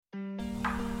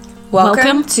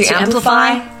Welcome to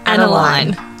Amplify and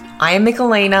Align. I am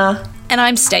Michelina. And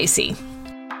I'm Stacey.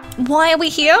 Why are we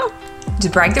here? To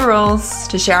break the rules,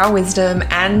 to share our wisdom,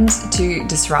 and to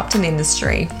disrupt an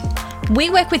industry. We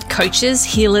work with coaches,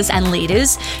 healers, and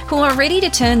leaders who are ready to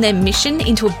turn their mission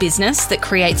into a business that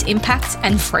creates impact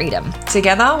and freedom.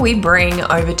 Together, we bring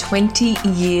over 20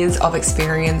 years of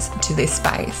experience to this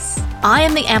space. I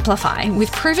am the Amplify,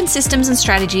 with proven systems and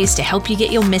strategies to help you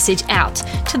get your message out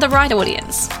to the right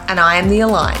audience. And I am the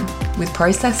Align, with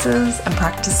processes and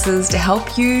practices to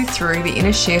help you through the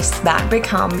inner shifts that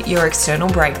become your external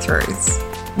breakthroughs.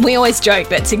 We always joke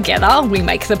that together we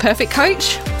make the perfect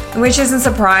coach. Which isn't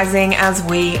surprising, as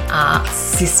we are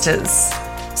sisters.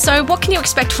 So what can you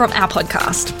expect from our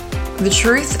podcast? The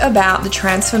truth about the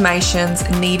transformations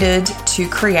needed to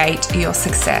create your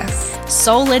success.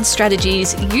 Soul-led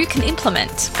strategies you can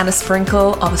implement. And a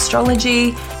sprinkle of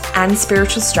astrology and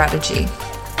spiritual strategy.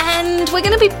 And we're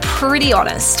going to be pretty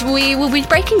honest. We will be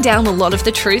breaking down a lot of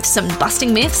the truths and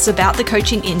busting myths about the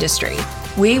coaching industry.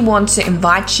 We want to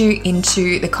invite you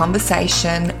into the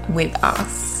conversation with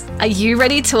us. Are you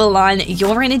ready to align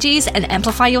your energies and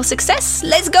amplify your success?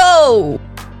 Let's go!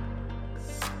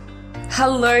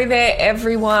 Hello there,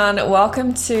 everyone.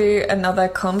 Welcome to another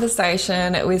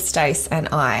conversation with Stace and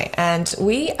I. And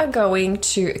we are going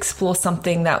to explore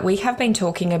something that we have been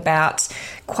talking about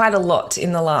quite a lot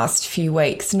in the last few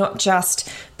weeks, not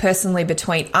just personally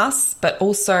between us, but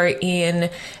also in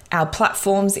our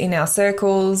platforms, in our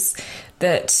circles,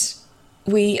 that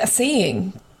we are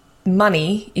seeing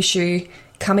money issue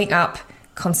coming up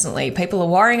constantly. People are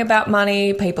worrying about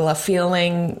money. People are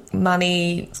feeling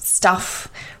money stuff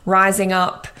rising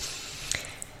up.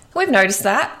 We've noticed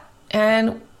that,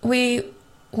 and we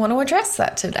want to address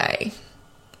that today.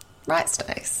 Right,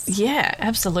 Stace? Yeah,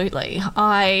 absolutely.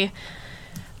 I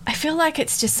feel like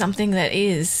it's just something that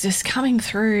is just coming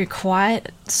through quite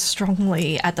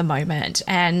strongly at the moment.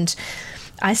 And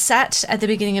I sat at the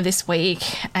beginning of this week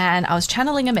and I was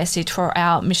channeling a message for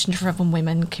our Mission Driven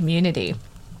Women community.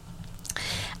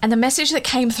 And the message that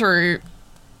came through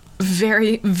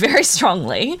very, very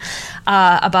strongly,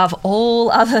 above all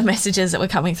other messages that were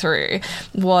coming through,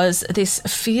 was this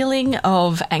feeling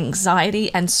of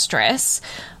anxiety and stress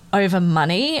over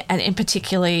money, and in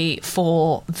particularly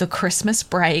for the Christmas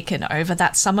break and over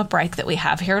that summer break that we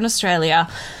have here in Australia.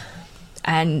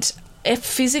 And it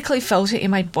physically felt it in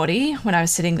my body when I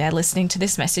was sitting there listening to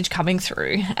this message coming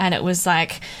through, and it was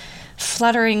like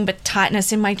fluttering but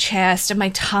tightness in my chest, and my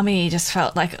tummy just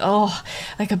felt like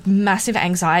a massive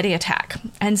anxiety attack.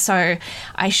 And so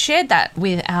I shared that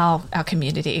with our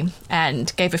community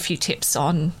and gave a few tips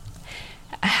on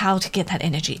how to get that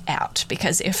energy out,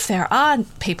 because if there are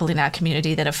people in our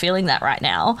community that are feeling that right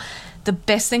now, the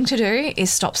best thing to do is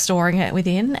stop storing it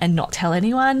within and not tell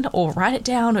anyone or write it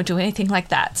down or do anything like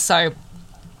that. So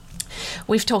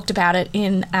we've talked about it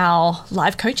in our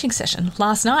live coaching session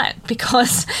last night,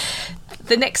 because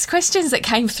the next questions that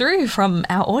came through from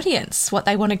our audience, what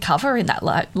they want to cover in that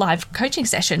live coaching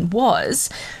session, was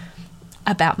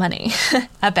about money,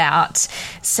 about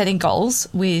setting goals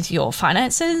with your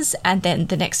finances. And then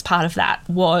the next part of that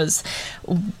was,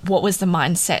 what was the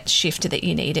mindset shift that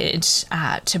you needed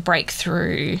to break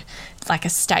through like a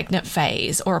stagnant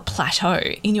phase or a plateau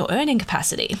in your earning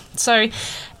capacity. So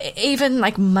even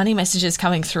like money messages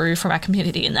coming through from our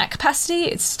community in that capacity,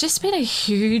 it's just been a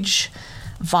huge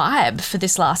vibe for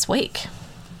this last week.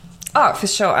 Oh, for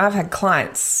sure. I've had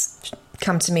clients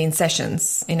come to me in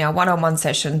sessions, in our one-on-one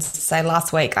sessions, say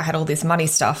last week I had all this money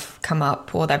stuff come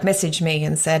up, or they've messaged me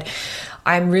and said,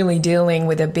 I'm really dealing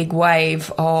with a big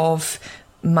wave of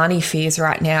money fears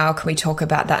right now. Can we talk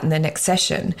about that in the next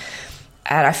session?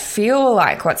 And I feel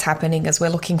like what's happening is we're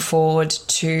looking forward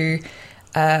to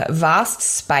a vast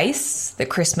space that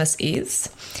Christmas is.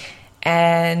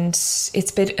 And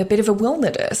it's a bit of a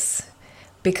wilderness,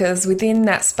 because within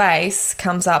that space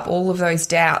comes up all of those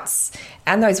doubts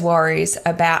and those worries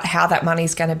about how that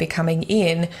money's going to be coming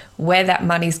in, where that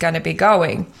money's going to be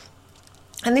going.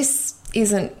 And this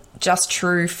isn't just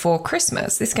true for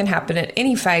Christmas. This can happen at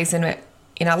any phase in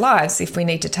our lives. If we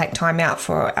need to take time out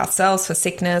for ourselves, for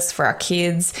sickness, for our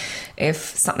kids, if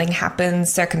something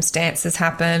happens, circumstances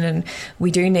happen, and we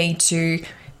do need to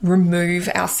remove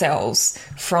ourselves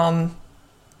from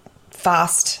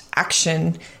fast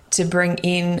action to bring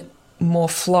in more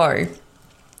flow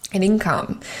and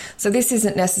income. So this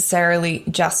isn't necessarily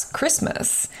just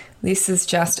Christmas. This is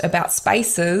just about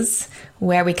spaces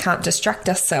where we can't distract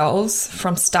ourselves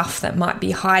from stuff that might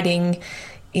be hiding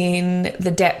in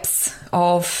the depths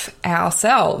of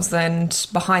ourselves and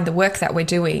behind the work that we're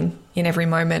doing in every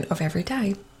moment of every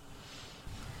day.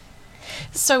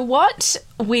 So what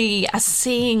we are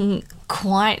seeing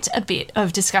quite a bit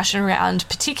of discussion around,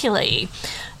 particularly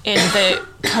in the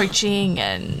coaching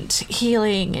and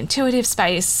healing, intuitive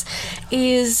space,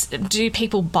 is, do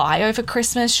people buy over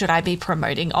Christmas? Should I be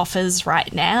promoting offers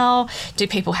right now? Do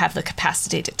people have the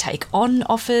capacity to take on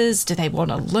offers? Do they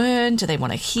want to learn? Do they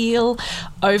want to heal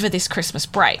over this Christmas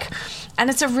break?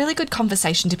 And it's a really good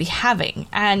conversation to be having.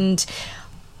 And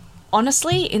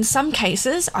honestly, in some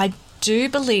cases, I do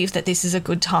believe that this is a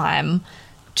good time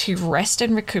to rest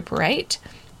and recuperate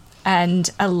and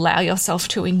allow yourself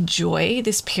to enjoy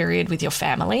this period with your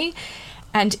family.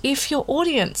 And if your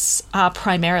audience are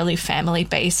primarily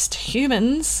family-based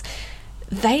humans,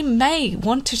 they may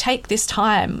want to take this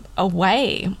time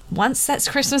away. Once that's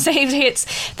Christmas Eve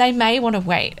hits, they may want to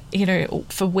wait,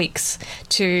 for weeks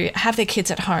to have their kids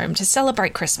at home, to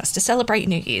celebrate Christmas, to celebrate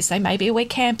New Year's. They may be away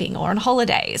camping or on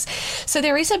holidays. So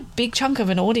there is a big chunk of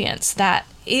an audience that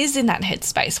is in that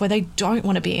headspace where they don't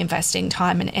want to be investing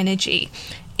time and energy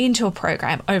into a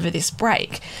program over this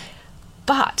break.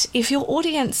 But if your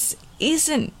audience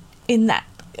isn't in that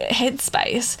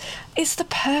headspace, it's the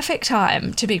perfect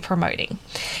time to be promoting.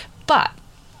 But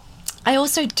I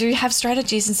also do have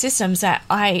strategies and systems that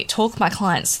I talk my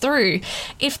clients through.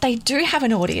 If they do have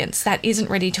an audience that isn't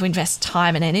ready to invest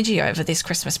time and energy over this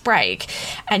Christmas break,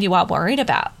 and you are worried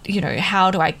about,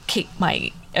 how do I keep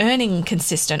my earning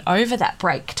consistent over that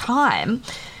break time?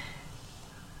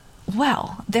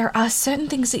 Well, there are certain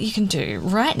things that you can do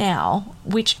right now,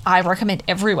 which I recommend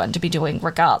everyone to be doing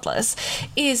regardless,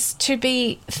 is to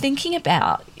be thinking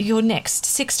about your next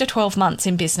 6 to 12 months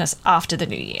in business after the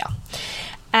new year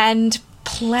and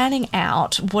planning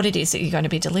out what it is that you're going to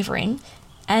be delivering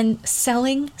and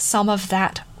selling some of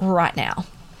that right now.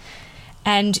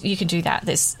 And you can do that.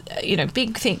 There's,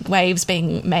 big waves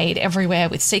being made everywhere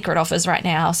with secret offers right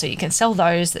now. So you can sell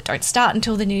those that don't start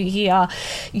until the new year.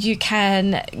 You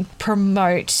can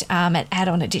promote and add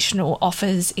on additional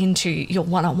offers into your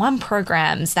one-on-one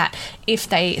programs that if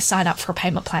they sign up for a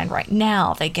payment plan right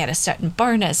now, they get a certain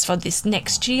bonus for this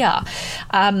next year.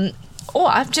 Or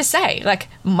just say,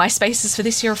 my spaces for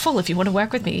this year are full. If you want to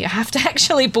work with me, you have to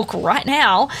actually book right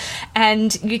now,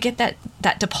 and you get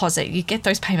that deposit. You get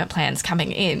those payment plans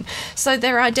coming in. So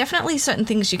there are definitely certain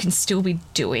things you can still be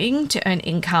doing to earn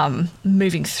income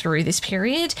moving through this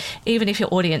period, even if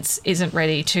your audience isn't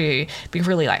ready to be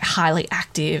really highly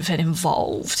active and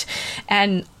involved.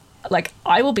 And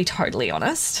I will be totally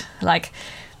honest,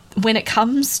 when it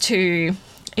comes to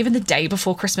even the day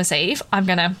before Christmas Eve, I'm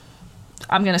going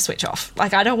to switch off.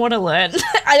 I don't want to learn.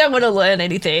 I don't want to learn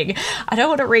anything. I don't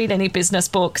want to read any business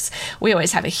books. We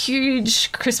always have a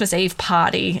huge Christmas Eve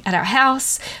party at our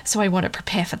house, so I want to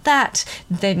prepare for that.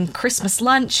 Then Christmas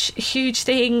lunch, huge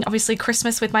thing. Obviously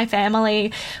Christmas with my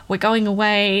family. We're going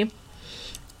away.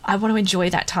 I want to enjoy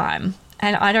that time.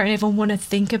 And I don't even want to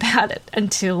think about it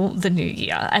until the new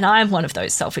year. And I'm one of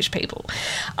those selfish people.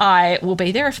 I will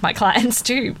be there if my clients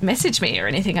do message me or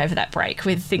anything over that break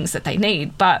with things that they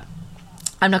need, but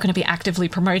I'm not going to be actively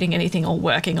promoting anything or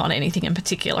working on anything in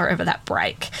particular over that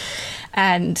break.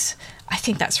 And I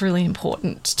think that's really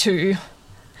important to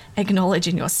acknowledge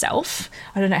in yourself.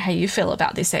 I don't know how you feel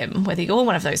about this, Em, whether you're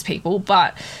one of those people,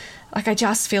 but I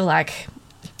just feel like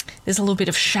there's a little bit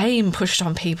of shame pushed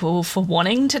on people for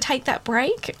wanting to take that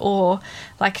break or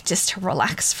just to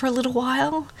relax for a little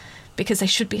while because they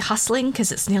should be hustling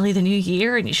because it's nearly the new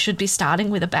year and you should be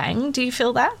starting with a bang. Do you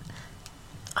feel that?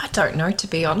 I don't know, to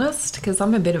be honest, because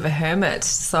I'm a bit of a hermit,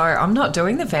 so I'm not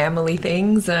doing the family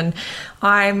things, and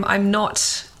I'm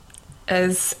not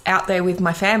as out there with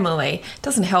my family. It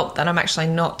doesn't help that I'm actually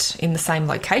not in the same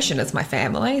location as my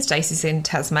family. Stacey's in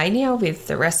Tasmania with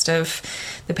the rest of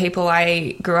the people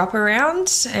I grew up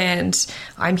around, and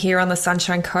I'm here on the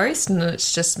Sunshine Coast, and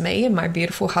it's just me and my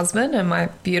beautiful husband and my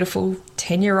beautiful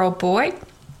 10-year-old boy.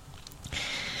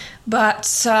 But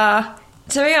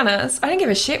to be honest, I don't give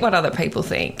a shit what other people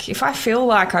think. If I feel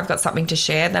like I've got something to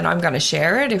share, then I'm going to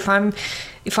share it. If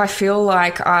I feel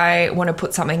like I want to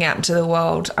put something out into the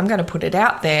world, I'm going to put it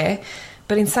out there.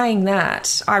 But in saying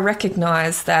that, I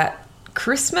recognise that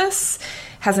Christmas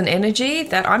has an energy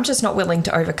that I'm just not willing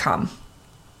to overcome.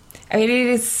 I mean, it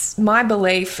is my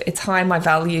belief, it's high in my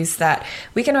values that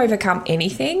we can overcome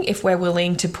anything if we're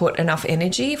willing to put enough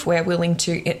energy, if we're willing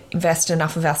to invest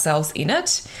enough of ourselves in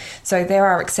it. So there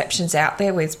are exceptions out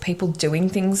there with people doing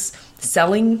things,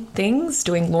 selling things,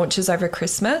 doing launches over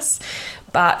Christmas.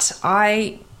 But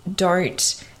I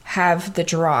don't have the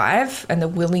drive and the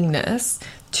willingness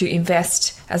to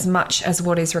invest as much as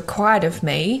what is required of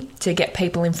me to get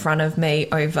people in front of me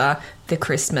over the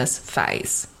Christmas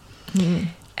phase.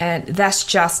 And that's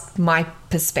just my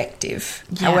perspective.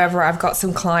 Yeah. However, I've got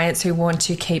some clients who want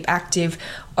to keep active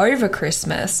over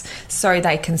Christmas so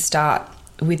they can start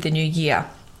with the new year.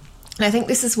 And I think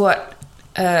this is what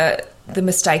the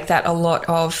mistake that a lot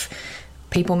of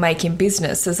people make in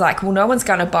business is like, well, no one's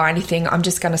going to buy anything. I'm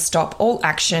just going to stop all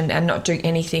action and not do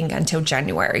anything until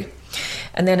January.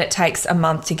 And then it takes a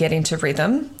month to get into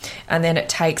rhythm. And then it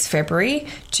takes February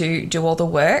to do all the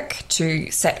work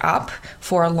to set up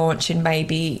for a launch in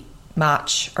maybe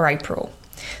March or April.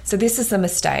 So this is the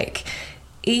mistake.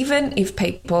 Even if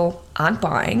people aren't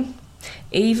buying,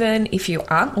 even if you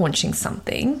aren't launching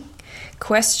something,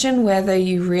 question whether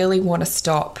you really want to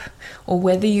stop or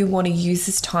whether you want to use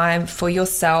this time for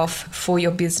yourself, for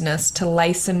your business, to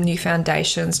lay some new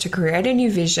foundations, to create a new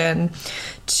vision,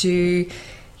 to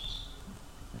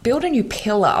build a new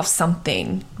pillar of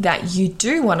something that you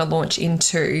do want to launch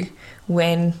into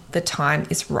when the time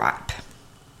is ripe.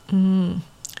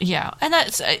 Yeah, and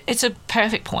it's a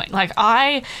perfect point. Like,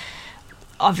 I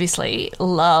obviously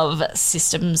love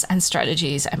systems and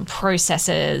strategies and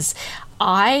processes.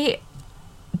 I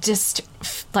just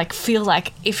feel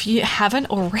like if you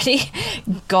haven't already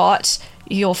got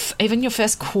even your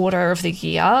first quarter of the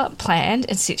year planned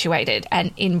and situated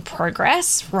and in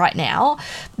progress right now,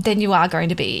 then you are going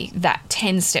to be that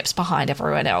 10 steps behind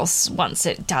everyone else once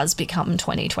it does become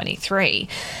 2023.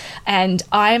 And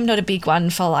I am not a big one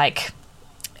for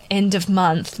end of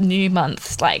month, new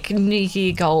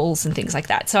year goals and things like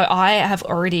that. So I have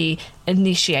already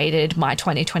initiated my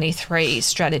 2023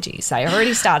 strategies. I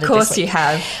already started. Of course this week. You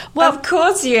have. Well, of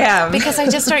course you have. Because I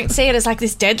just don't see it as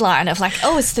this deadline of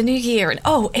it's the new year and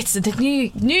it's the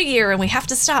new year and we have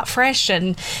to start fresh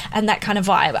and that kind of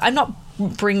vibe. I'm not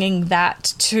bringing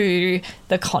that to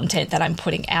the content that I'm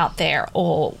putting out there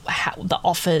or the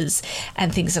offers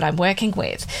and things that I'm working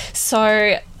with.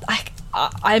 So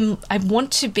I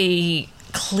want to be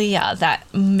clear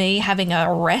that me having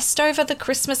a rest over the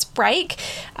Christmas break,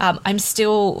 I'm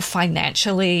still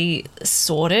financially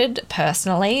sorted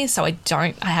personally, so I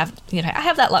have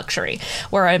that luxury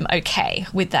where I'm okay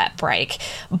with that break.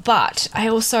 But I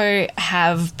also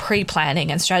have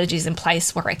pre-planning and strategies in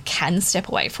place where I can step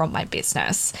away from my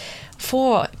business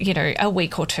for a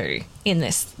week or two in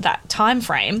that time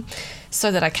frame,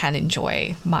 so that I can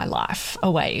enjoy my life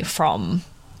away from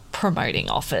promoting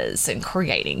offers and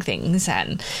creating things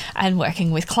and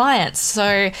working with clients.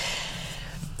 So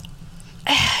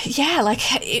yeah,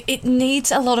 it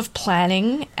needs a lot of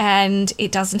planning, and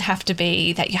it doesn't have to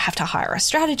be that you have to hire a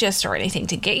strategist or anything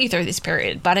to get you through this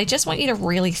period. But I just want you to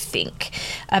really think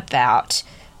about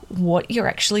what you're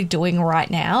actually doing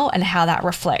right now and how that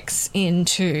reflects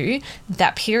into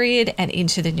that period and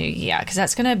into the new year, because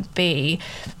that's going to be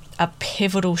a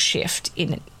pivotal shift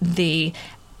in the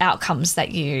outcomes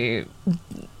that you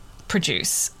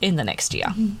produce in the next year.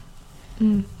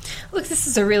 Look, this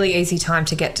is a really easy time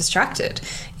to get distracted.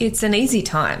 It's an easy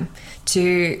time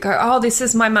to go, this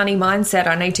is my money mindset.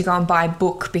 I need to go and buy a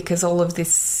book because all of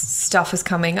this stuff is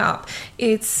coming up.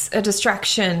 It's a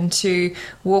distraction to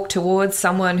walk towards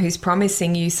someone who's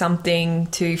promising you something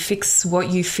to fix what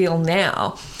you feel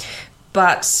now.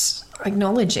 But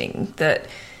acknowledging that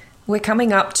we're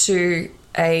coming up to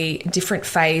a different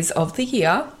phase of the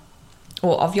year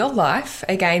or of your life.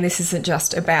 Again, this isn't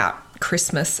just about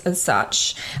Christmas as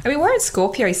such. I mean, we're in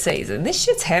Scorpio season. This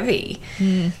shit's heavy.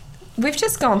 We've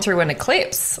just gone through an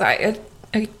eclipse, a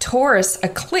Taurus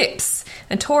eclipse.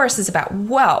 And Taurus is about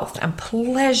wealth and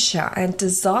pleasure and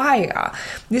desire.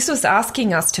 This was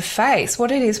asking us to face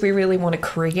what it is we really want to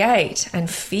create and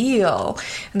feel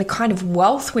and the kind of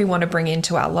wealth we want to bring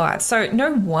into our lives. So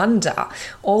no wonder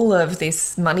all of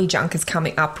this money junk is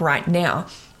coming up right now.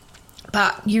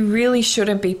 But you really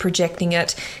shouldn't be projecting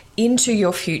it into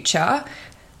your future,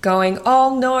 going,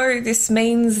 oh no, this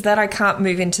means that I can't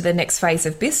move into the next phase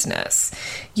of business.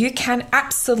 You can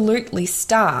absolutely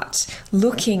start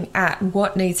looking at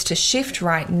what needs to shift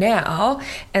right now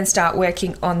and start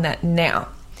working on that now.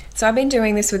 So I've been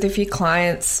doing this with a few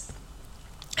clients,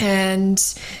 and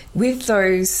with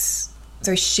those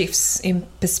shifts in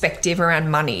perspective around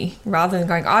money, rather than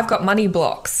going, I've got money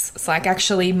blocks. It's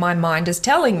actually my mind is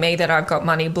telling me that I've got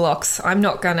money blocks. I'm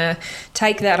not going to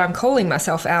take that. I'm calling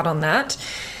myself out on that.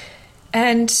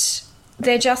 And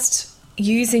they're just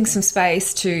using some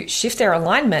space to shift their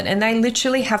alignment. And they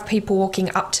literally have people walking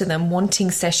up to them,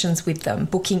 wanting sessions with them,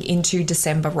 booking into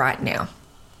December right now.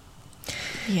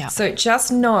 Yeah. So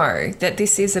just know that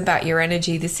this is about your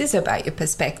energy. This is about your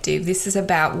perspective. This is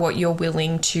about what you're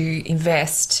willing to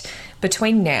invest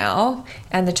between now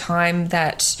and the time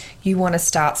that you want to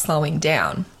start slowing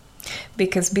down.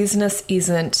 Because business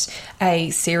isn't a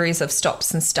series of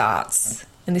stops and starts.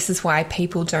 And this is why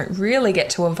people don't really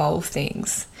get to evolve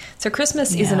things. So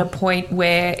Christmas isn't a point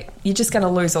where you're just going to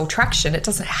lose all traction. It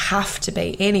doesn't have to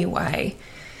be anyway.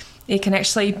 It can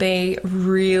actually be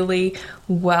really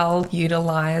well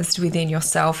utilized within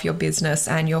yourself, your business,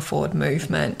 and your forward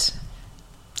movement.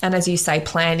 And as you say,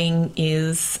 planning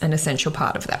is an essential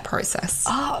part of that process.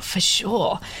 Oh, for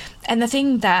sure. And the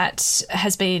thing that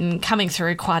has been coming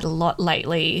through quite a lot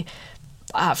lately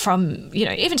from,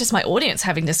 even just my audience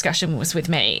having discussions with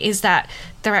me is that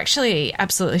they're actually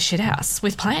absolutely shithouse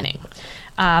with planning.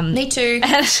 Me too.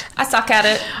 I suck at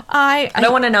it. I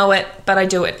don't want to know it, but I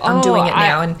do it. I'm doing it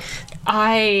now. And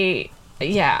I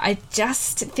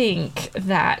just think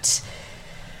that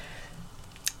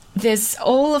there's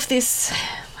all of this,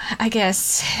 I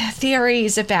guess,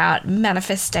 theories about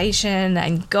manifestation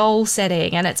and goal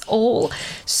setting, and it's all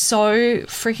so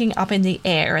freaking up in the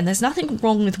air, and there's nothing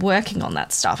wrong with working on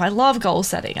that stuff. I love goal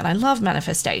setting and I love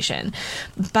manifestation,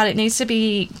 but it needs to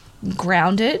be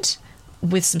grounded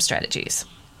with some strategies.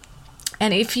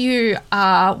 And if you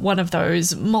are one of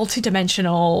those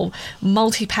multidimensional,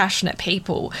 multi-passionate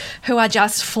people who are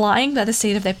just flying by the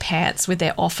seat of their pants with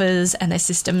their offers and their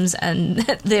systems and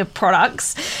their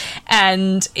products,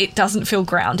 and it doesn't feel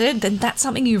grounded, then that's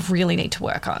something you really need to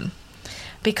work on.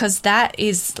 Because that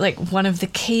is like one of the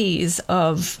keys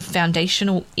of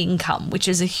foundational income, which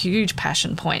is a huge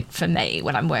passion point for me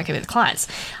when I'm working with clients.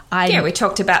 We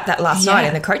talked about that last night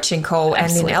in the coaching call.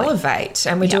 Absolutely. And in Elevate.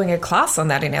 And we're doing a class on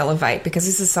that in Elevate because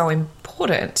this is so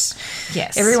important.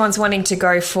 Yes. Everyone's wanting to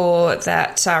go for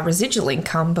that residual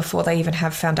income before they even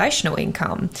have foundational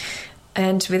income.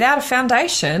 And without a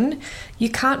foundation,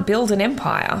 you can't build an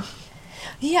empire.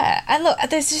 Yeah. And look,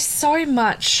 there's just so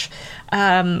much...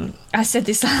 I said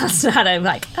this last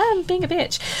night, I'm being a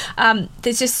bitch.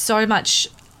 There's just so much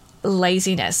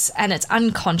laziness, and it's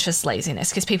unconscious laziness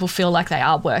because people feel like they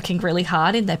are working really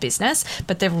hard in their business,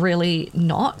 but they're really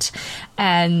not.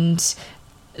 And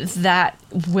that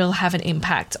will have an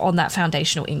impact on that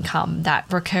foundational income, that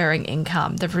recurring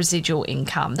income, the residual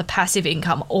income, the passive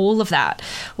income. All of that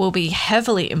will be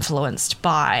heavily influenced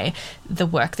by the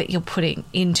work that you're putting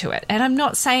into it. And I'm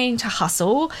not saying to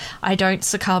hustle. I don't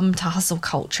succumb to hustle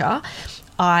culture.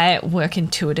 I work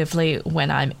intuitively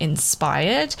when I'm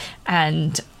inspired,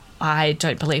 and I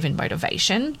don't believe in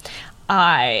motivation.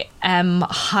 I am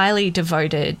highly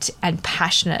devoted and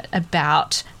passionate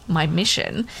about my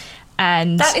mission.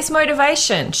 And that is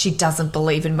motivation. She doesn't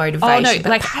believe in motivation. Oh no,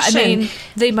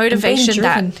 the motivation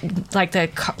that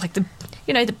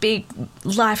the big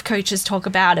life coaches talk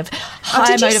about of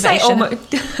high motivation.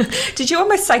 Did you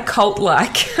almost say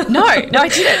cult-like? No, I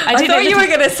didn't. I thought you were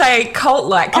going to say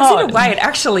cult-like, because in a way it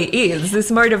actually is.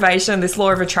 This motivation, this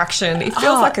law of attraction, it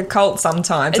feels like a cult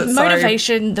sometimes. It's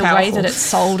motivation, so the way that it's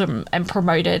sold and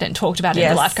promoted and talked about in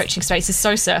the life coaching space is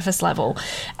so surface level.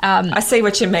 I see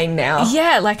what you mean now.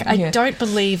 Yeah, I don't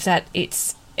believe that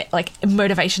it's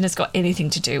motivation has got anything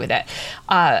to do with it.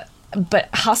 But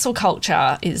hustle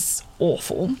culture is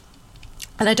awful.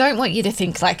 And I don't want you to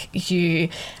think you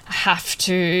have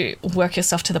to work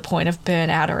yourself to the point of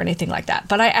burnout or anything like that.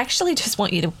 But I actually just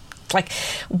want you to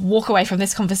walk away from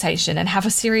this conversation and have a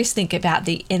serious think about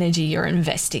the energy you're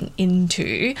investing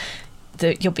into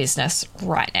your business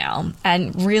right now,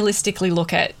 and realistically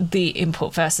look at the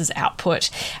input versus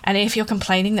output. And if you're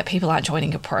complaining that people aren't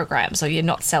joining your programs or you're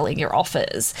not selling your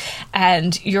offers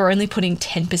and you're only putting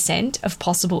 10% of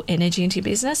possible energy into your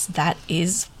business, that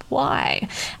is why.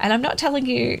 And I'm not telling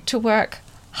you to work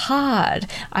hard.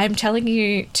 I'm telling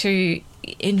you to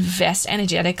invest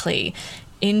energetically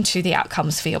into the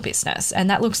outcomes for your business. And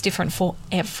that looks different for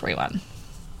everyone.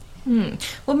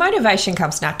 Well, motivation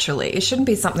comes naturally. It shouldn't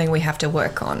be something we have to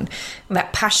work on.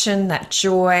 That passion, that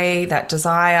joy, that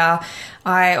desire.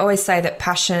 I always say that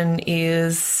passion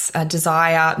is a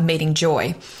desire meeting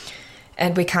joy.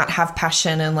 And we can't have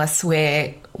passion unless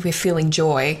we're feeling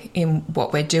joy in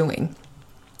what we're doing.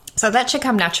 So that should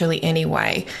come naturally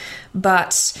anyway.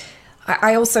 But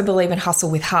I also believe in hustle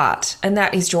with heart, and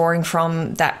that is drawing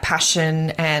from that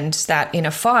passion and that inner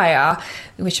fire,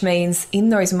 which means in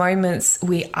those moments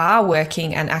we are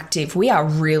working and active, we are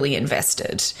really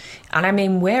invested. And I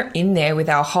mean, we're in there with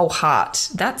our whole heart.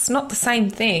 That's not the same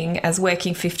thing as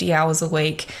working 50 hours a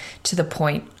week to the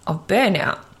point of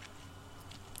burnout.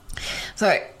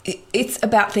 So it's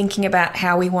about thinking about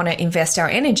how we want to invest our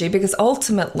energy, because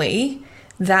ultimately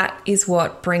that is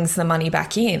what brings the money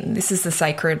back in. This is the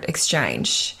sacred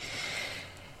exchange.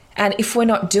 And if we're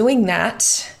not doing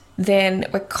that, then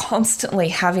we're constantly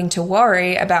having to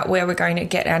worry about where we're going to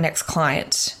get our next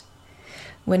client.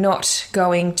 We're not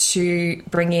going to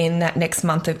bring in that next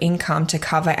month of income to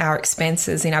cover our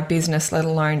expenses in our business, let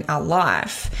alone our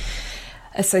life.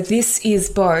 So this is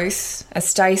both, as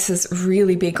Stace is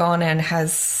really big on and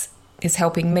is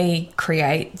helping me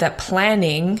create, that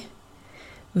planning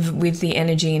with the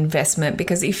energy investment.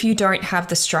 Because if you don't have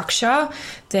the structure,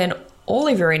 then all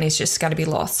of your energy is just going to be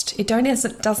lost. It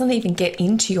doesn't even get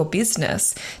into your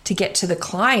business to get to the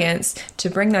clients, to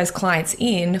bring those clients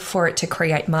in for it to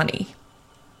create money.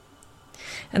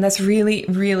 And that's really,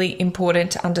 really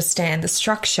important to understand. The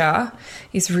structure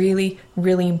is really,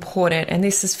 really important. And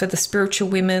this is for the spiritual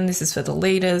women. This is for the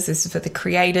leaders. This is for the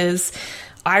creators.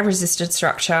 I resisted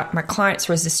structure. My clients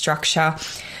resist structure.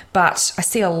 But I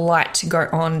see a light to go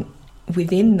on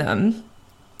within them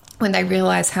when they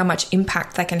realize how much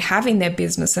impact they can have in their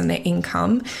business and their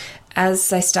income as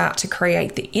they start to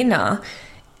create the inner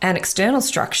and external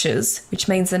structures, which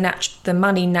means the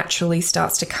money naturally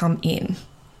starts to come in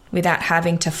without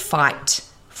having to fight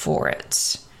for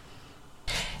it.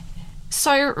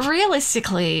 So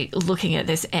realistically, looking at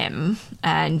this, Em,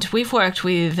 and we've worked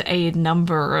with a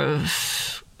number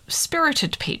of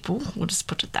spirited people, we'll just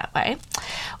put it that way.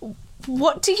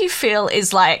 What do you feel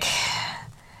is like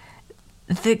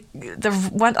the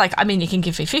one, like, I mean, you can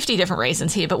give me 50 different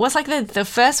reasons here, but what's like the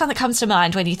first one that comes to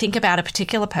mind when you think about a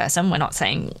particular person? We're not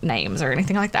saying names or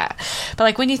anything like that, but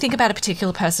like when you think about a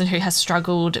particular person who has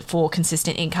struggled for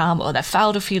consistent income, or they've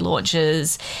failed a few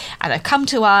launches and they've come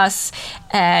to us,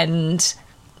 and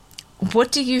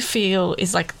what do you feel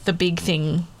is like the big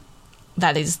thing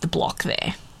that is the block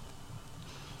there?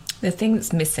 The thing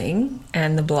that's missing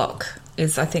and the block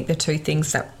is, I think, the two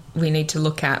things that we need to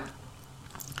look at.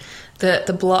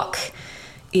 The block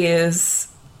is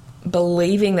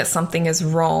believing that something is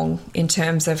wrong in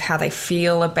terms of how they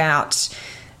feel about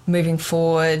moving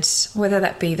forward, whether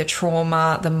that be the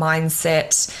trauma, the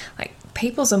mindset. Like,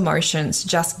 people's emotions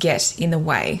just get in the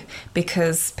way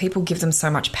because people give them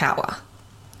so much power.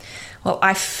 Well,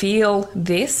 I feel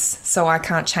this, so I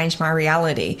can't change my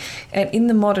reality. And in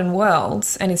the modern world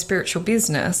and in spiritual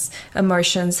business,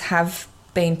 emotions have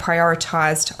been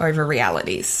prioritized over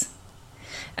realities.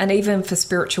 And even for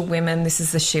spiritual women, this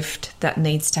is the shift that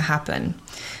needs to happen.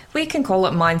 We can call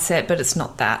it mindset, but it's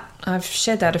not that. I've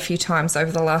shared that a few times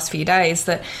over the last few days,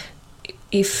 that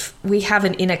if we have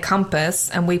an inner compass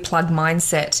and we plug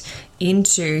mindset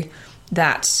into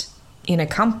that inner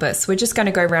compass, we're just going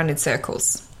to go round in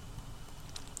circles.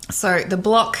 So the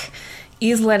block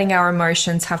is letting our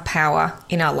emotions have power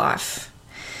in our life.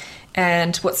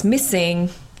 And what's missing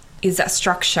is that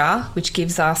structure, which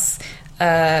gives us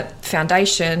a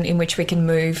foundation in which we can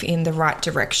move in the right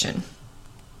direction.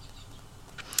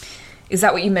 Is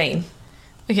that what you mean?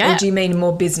 Yeah. Or do you mean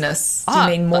more business? Do you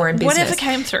mean more in business? Whatever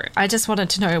came through. I just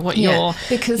wanted to know what you're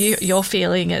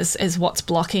feeling is what's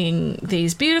blocking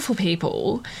these beautiful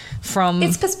people from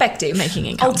it's perspective. Making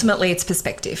income. Ultimately, it's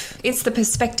perspective. It's the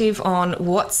perspective on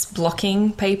what's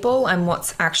blocking people and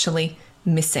what's actually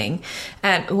missing.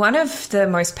 And one of the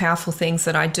most powerful things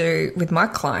that I do with my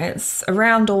clients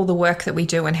around all the work that we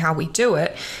do and how we do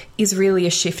it is really a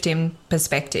shift in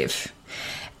perspective.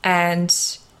 And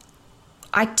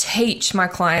I teach my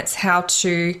clients how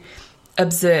to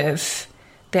observe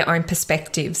their own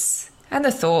perspectives and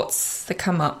the thoughts that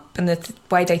come up and the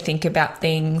way they think about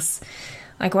things.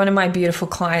 Like one of my beautiful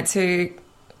clients who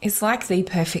is like the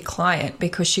perfect client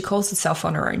because she calls herself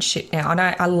on her own shit now. And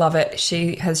I love it.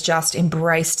 She has just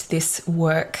embraced this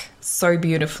work so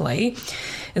beautifully.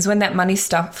 Is when that money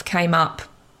stuff came up,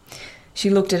 she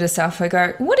looked at herself and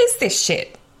go, what is this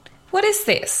shit? What is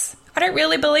this? I don't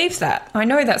really believe that. I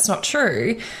know that's not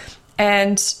true.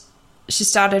 And she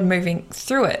started moving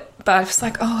through it. But I was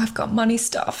like, oh, I've got money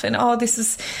stuff. And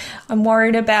I'm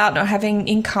worried about not having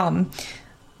income.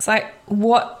 It's like,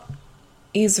 what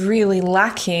is really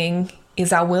lacking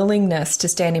is our willingness to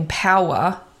stand in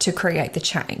power to create the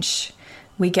change.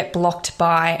 We get blocked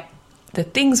by the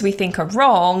things we think are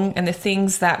wrong and the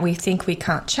things that we think we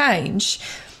can't change,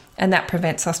 and that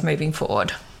prevents us moving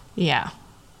forward. Yeah.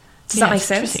 Does that make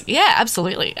sense? Yeah,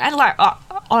 absolutely. And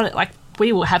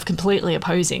we will have completely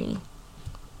opposing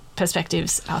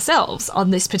perspectives ourselves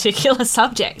on this particular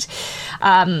subject,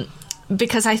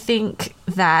 because I think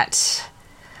that,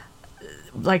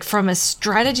 like, from a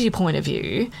strategy point of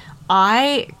view,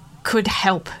 I could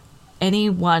help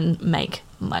anyone make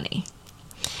money.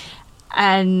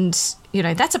 And,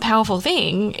 that's a powerful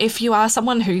thing if you are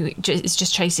someone who is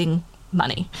just chasing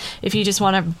money. If you just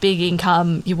want a big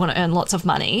income, you want to earn lots of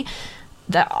money,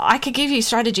 that I could give you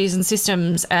strategies and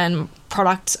systems and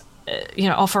product,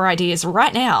 offer ideas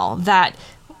right now that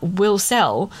will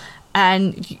sell,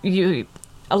 and you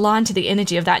align to the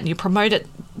energy of that and you promote it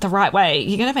the right way,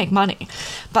 you're going to make money.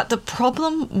 But the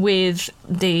problem with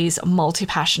these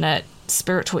multi-passionate,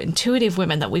 spiritual, intuitive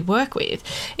women that we work with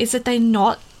is that they're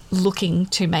not looking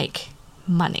to make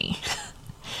money.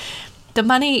 The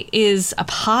money is a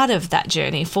part of that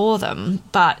journey for them,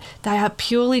 but they are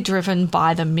purely driven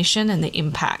by the mission and the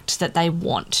impact that they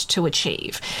want to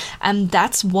achieve. And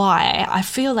that's why I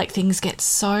feel like things get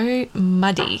so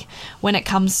muddy when it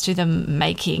comes to them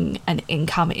making an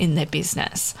income in their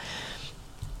business.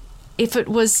 If it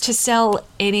was to sell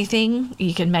anything,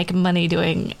 you can make money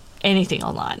doing anything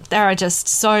online. There are just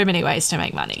so many ways to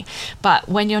make money. But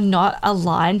when you're not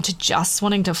aligned to just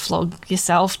wanting to flog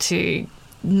yourself to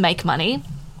make money,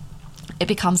 it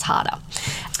becomes harder.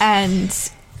 And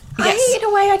yes. In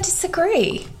a way, I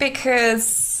disagree,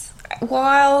 because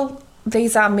while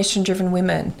these are mission-driven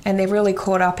women and they're really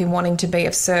caught up in wanting to be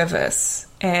of service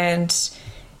and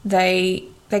they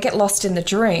get lost in the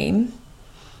dream,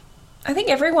 I think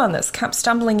everyone that's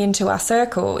stumbling into our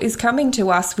circle is coming to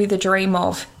us with a dream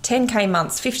of 10K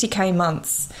months, 50K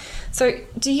months. So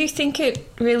do you think it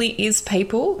really is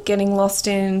people getting lost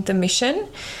in the mission?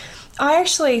 I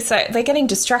actually say they're getting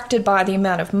distracted by the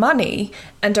amount of money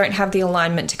and don't have the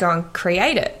alignment to go and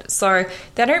create it. So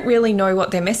they don't really know what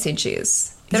their message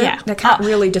is. They can't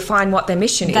really define what their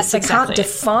mission is. They can't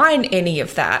define any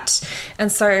of that.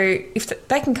 And so if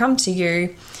they can come to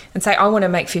you and say, I want to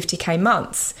make 50K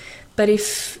months. But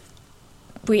if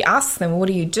we ask them, what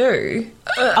do you do?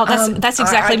 That's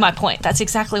exactly my point. That's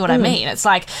exactly what I mean. It's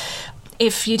like,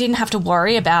 if you didn't have to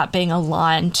worry about being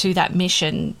aligned to that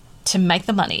mission to make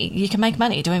the money, you can make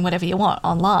money doing whatever you want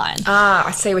online.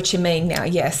 I see what you mean now,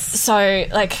 yes. So,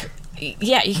 like,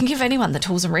 yeah, you can give anyone the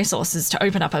tools and resources to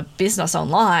open up a business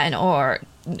online, or,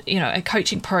 you know, a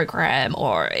coaching program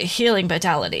or a healing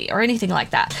modality or anything like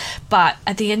that. But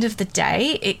at the end of the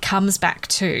day, it comes back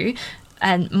to,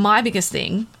 and my biggest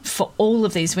thing for all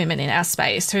of these women in our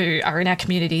space who are in our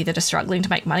community that are struggling to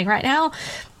make money right now,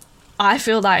 I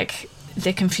feel like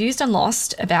they're confused and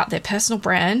lost about their personal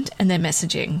brand and their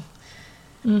messaging.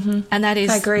 Mm-hmm. And that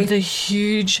is the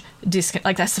huge disconnect.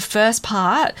 Like, that's the first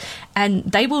part. And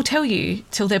they will tell you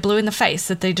till they're blue in the face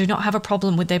that they do not have a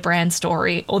problem with their brand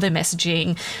story or their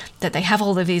messaging, that they have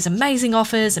all of these amazing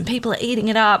offers and people are eating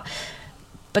it up.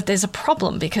 But there's a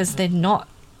problem because they're not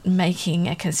making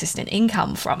a consistent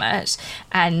income from it,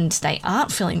 and they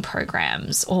aren't filling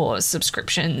programs or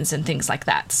subscriptions and things like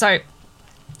that. So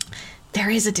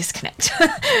there is a disconnect.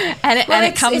 and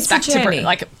it comes back to,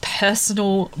 like,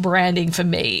 personal branding for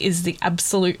me is the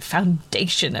absolute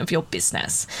foundation of your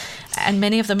business. And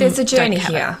many of them there's a journey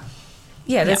here.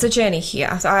 Yeah, there's a journey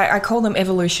here. So I call them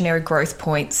evolutionary growth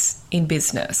points in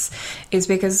business, is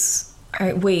because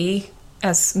we,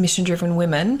 as mission-driven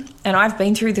women, and I've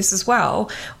been through this as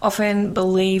well, often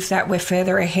believe that we're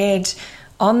further ahead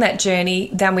on that journey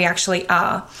than we actually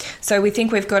are. So we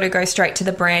think we've got to go straight to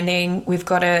the branding, we've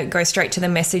got to go straight to the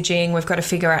messaging, we've got to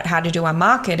figure out how to do our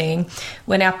marketing,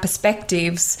 when our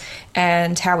perspectives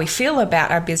and how we feel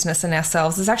about our business and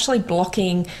ourselves is actually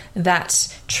blocking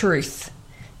that truth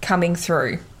coming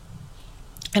through.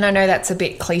 And I know that's a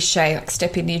bit cliche, like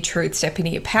step into your truth, step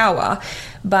into your power,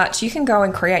 but you can go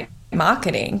and create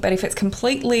marketing, but if it's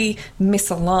completely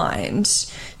misaligned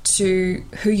to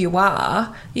who you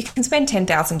are, you can spend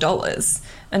 $10,000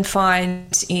 and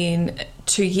find in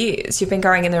 2 years you've been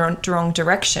going in the wrong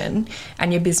direction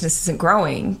and your business isn't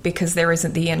growing because there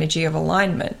isn't the energy of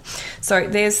alignment. So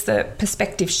there's the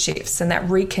perspective shifts and that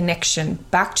reconnection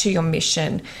back to your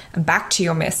mission and back to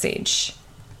your message.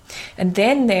 And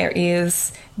then there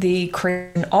is the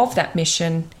creation of that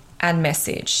mission and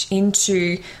message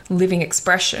into living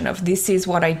expression of, this is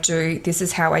what I do, this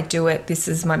is how I do it, this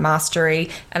is my mastery,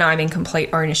 and I'm in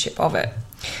complete ownership of it.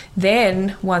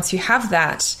 Then once you have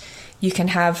that, you can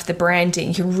have the branding.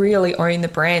 You can really own the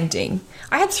branding.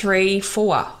 I had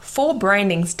four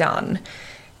brandings done.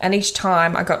 And each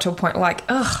time I got to a point like,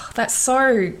 ugh, that's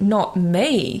so not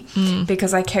me,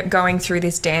 because I kept going through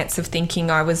this dance of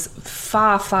thinking I was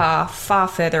far, far, far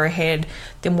further ahead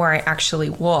than where I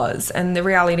actually was. And the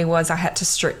reality was I had to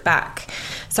strip back.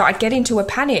 So I'd get into a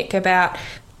panic about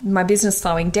my business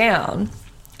slowing down,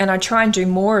 and I'd try and do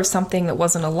more of something that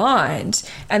wasn't aligned,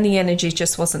 and the energy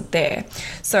just wasn't there.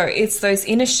 So it's those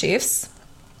inner shifts.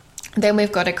 Then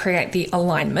we've got to create the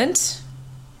alignment,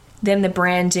 then the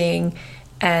branding,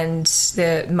 and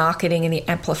the marketing and the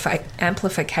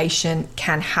amplification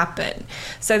can happen.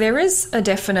 So there is a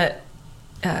definite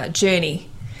journey,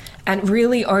 and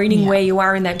really owning where you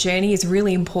are in that journey is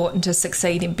really important to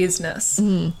succeed in business.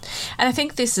 And I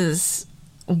think this is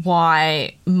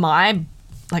why my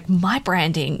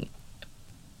branding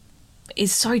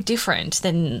is so different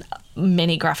than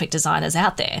many graphic designers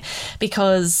out there,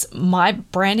 because my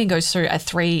branding goes through a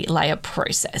 3-layer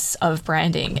process of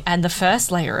branding. And the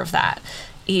first layer of that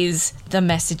is the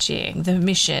messaging, the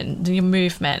mission, the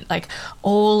movement, like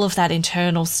all of that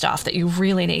internal stuff that you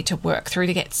really need to work through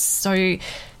to get so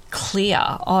clear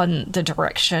on the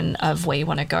direction of where you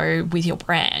want to go with your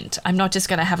brand. I'm not just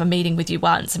going to have a meeting with you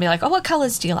once and be like, oh, what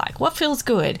colors do you like? What feels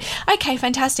good? Okay,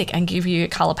 fantastic. And give you a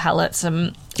color palette,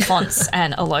 some fonts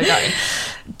and a logo.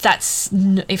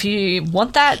 If you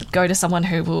want that, go to someone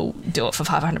who will do it for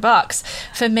 $500.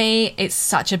 For me, it's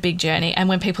such a big journey. And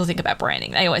when people think about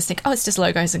branding, they always think, oh, it's just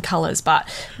logos and colors. But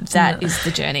that is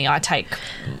the journey I take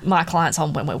my clients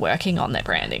on when we're working on their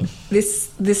branding.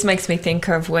 This makes me think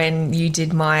of when you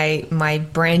did my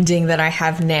branding that I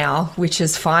have now, which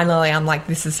is finally, I'm like,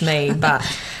 this is me. But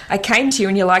I came to you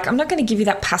and you're like, I'm not going to give you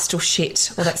that pastel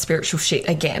shit or that spiritual shit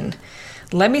again.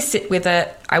 Let me sit with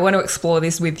it. I want to explore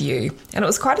this with you. And it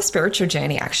was quite a spiritual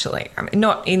journey, actually. I mean,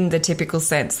 not in the typical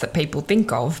sense that people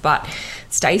think of, but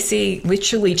Stacey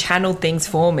literally channeled things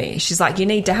for me. She's like, you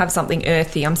need to have something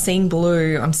earthy. I'm seeing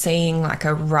blue. I'm seeing like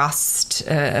a rust,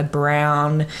 a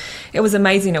brown. It was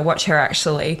amazing to watch her,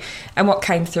 actually. And what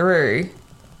came through,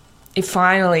 it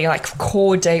finally, like,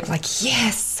 core deep, like,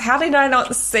 yes, how did I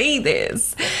not see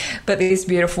this? But this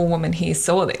beautiful woman here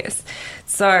saw this.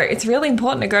 So it's really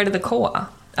important to go to the core.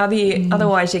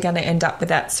 Otherwise, you're going to end up with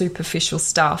that superficial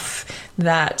stuff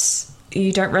that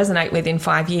you don't resonate with in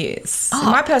 5 years. In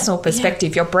my personal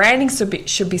perspective, your branding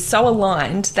should be so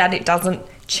aligned that it doesn't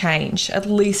change, at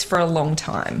least for a long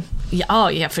time. Yeah, oh,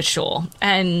 yeah, for sure.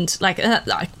 And like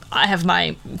I have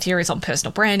my theories on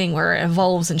personal branding where it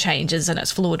evolves and changes and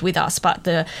it's fluid with us, but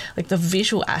the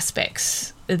visual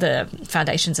aspects, the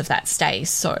foundations of that stay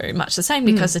so much the same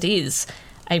because it is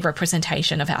a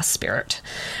representation of our spirit.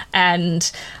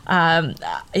 And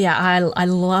I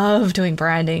love doing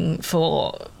branding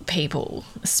for people,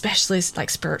 especially like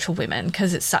spiritual women,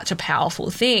 because it's such a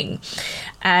powerful thing.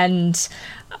 And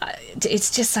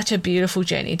it's just such a beautiful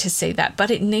journey to see that.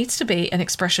 But it needs to be an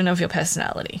expression of your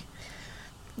personality.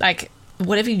 Like,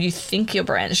 whatever you think your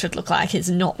brand should look like is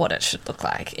not what it should look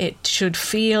like. It should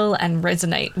feel and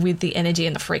resonate with the energy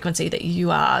and the frequency that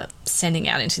you are sending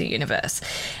out into the universe.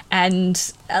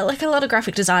 And like, a lot of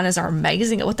graphic designers are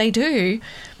amazing at what they do,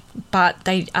 but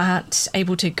they aren't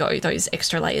able to go those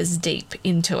extra layers deep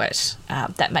into it.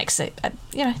 That makes it,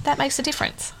 that makes a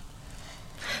difference.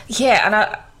 Yeah, and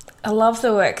I love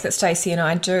the work that Stacey and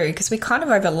I do, because we kind of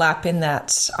overlap in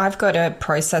that I've got a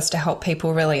process to help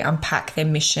people really unpack their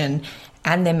mission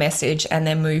and their message and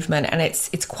their movement, and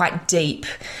it's quite deep.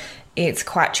 It's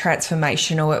quite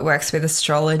transformational. It works with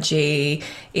astrology.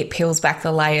 It peels back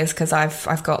the layers because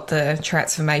I've got the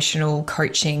transformational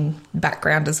coaching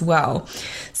background as well.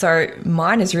 So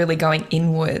mine is really going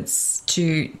inwards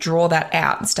to draw that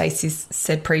out. Stacey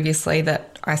said previously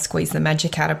that I squeeze the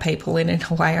magic out of people, and in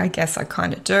a way, I guess I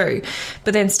kind of do.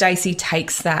 But then Stacey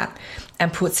takes that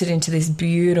and puts it into this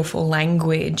beautiful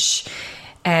language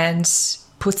and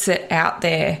puts it out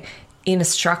there in a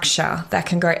structure that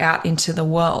can go out into the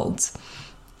world.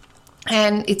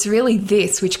 And it's really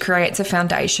this which creates a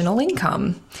foundational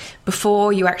income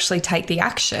before you actually take the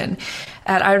action.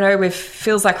 And I don't know, it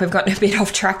feels like we've gotten a bit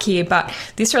off track here, but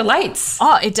this relates.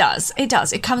 Oh, it does. It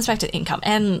does. It comes back to income.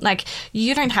 And like,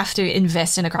 you don't have to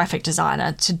invest in a graphic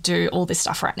designer to do all this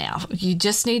stuff right now. You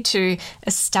just need to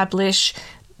establish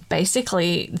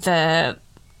basically the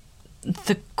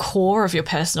core of your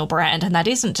personal brand, and that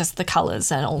isn't just the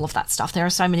colors and all of that stuff. There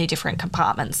are so many different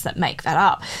compartments that make that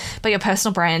up, but your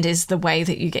personal brand is the way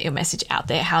that you get your message out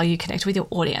there, how you connect with your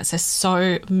audience. There's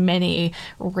so many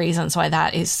reasons why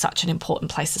that is such an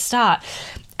important place to start,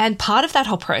 and part of that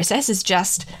whole process is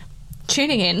just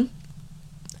tuning in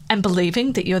and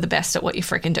believing that you're the best at what you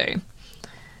freaking do.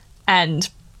 And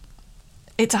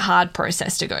it's a hard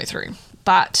process to go through.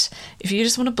 But if you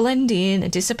just want to blend in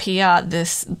and disappear,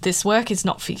 this work is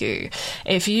not for you.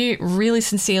 If you really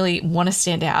sincerely want to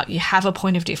stand out, you have a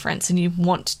point of difference, and you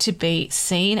want to be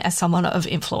seen as someone of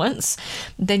influence,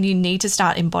 then you need to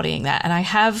start embodying that. And I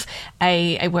have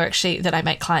a worksheet that I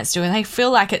make clients do, and they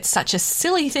feel like it's such a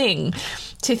silly thing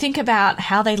to think about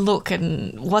how they look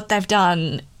and what they've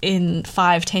done in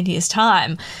 5-10 years'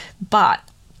 time. But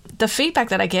the feedback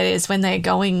that I get is when they're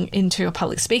going into a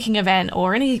public speaking event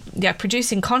or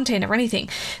producing content or anything,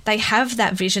 they have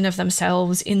that vision of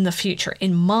themselves in the future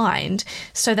in mind,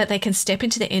 so that they can step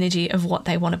into the energy of what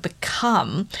they want to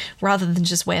become rather than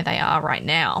just where they are right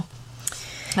now.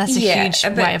 That's a huge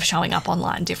way of showing up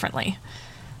online differently.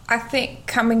 I think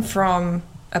coming from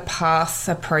a path,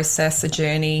 a process, a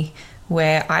journey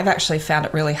where I've actually found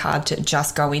it really hard to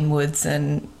just go inwards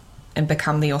and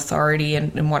become the authority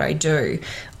in what I do.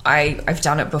 I've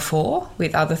done it before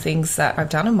with other things that I've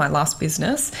done in my last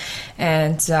business,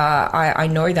 and I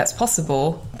know that's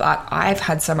possible, but I've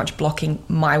had so much blocking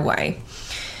my way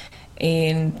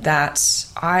in that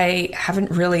I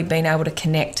haven't really been able to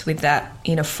connect with that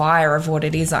inner fire of what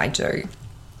it is I do.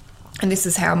 And this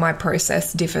is how my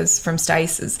process differs from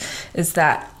Stacey's, is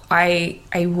that I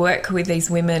work with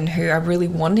these women who are really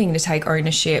wanting to take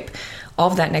ownership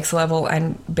of that next level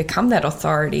and become that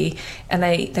authority, and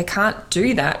they can't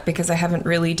do that because they haven't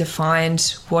really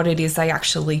defined what it is they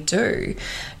actually do.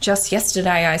 Just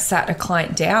yesterday I sat a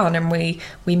client down and we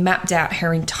mapped out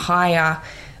her entire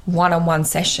one-on-one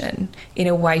session in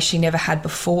a way she never had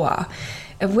before.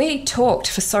 And we talked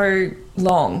for so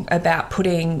long about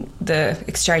putting the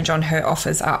exchange on her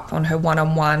offers up on her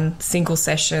one-on-one single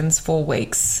sessions, 4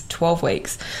 weeks, 12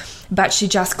 weeks, but she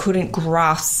just couldn't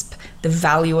grasp the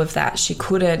value of that. She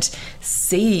couldn't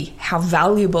see how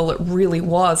valuable it really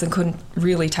was and couldn't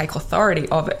really take authority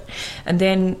of it. And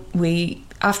then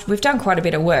after we've done quite a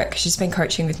bit of work, she's been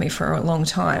coaching with me for a long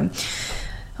time.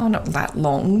 Oh, not that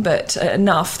long, but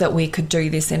enough that we could do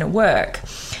this in a work.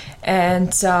 And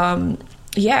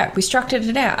we structured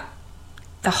it out,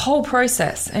 the whole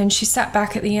process. And she sat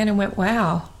back at the end and went,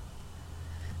 wow,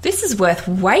 this is worth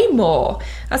way more.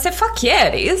 I said, fuck yeah,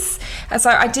 it is. And so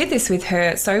I did this with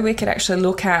her so we could actually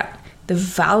look at the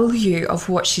value of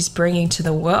what she's bringing to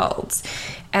the world.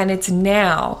 And it's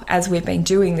now, as we've been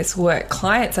doing this work,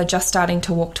 clients are just starting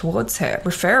to walk towards her.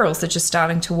 Referrals are just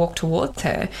starting to walk towards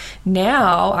her.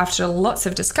 Now, after lots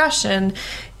of discussion,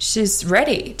 she's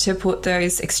ready to put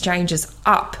those exchanges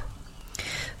up.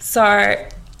 So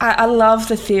I love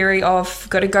the theory of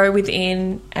got to go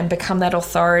within and become that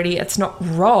authority. It's not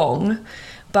wrong,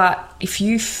 but if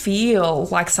you feel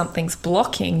like something's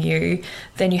blocking you,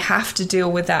 then you have to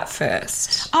deal with that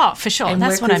first. Oh, for sure. And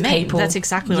that's what I mean. people. That's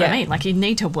exactly what I mean. Like, you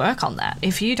need to work on that.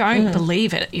 If you don't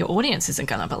believe it, your audience isn't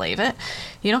going to believe it.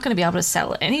 You're not going to be able to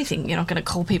sell anything. You're not going to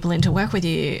call people in to work with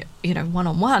you,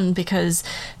 one-on-one, because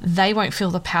they won't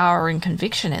feel the power and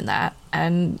conviction in that.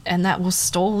 And that will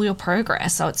stall your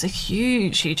progress. So it's a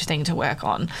huge thing to work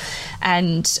on.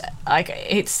 And like,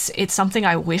 it's something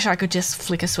I wish I could just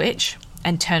flick a switch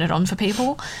and turn it on for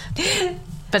people.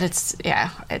 But it's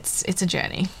a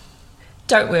journey.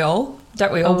 Don't we all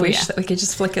wish that we could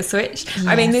just flick a switch? Yes.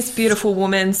 I mean, this beautiful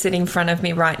woman sitting in front of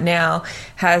me right now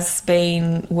has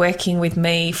been working with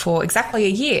me for exactly a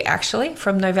year, actually,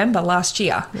 from November last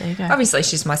year. There you go. Obviously,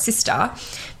 she's my sister,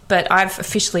 but I've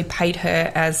officially paid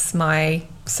her as my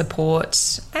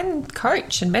support and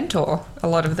coach and mentor a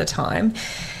lot of the time.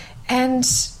 And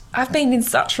I've been in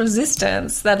such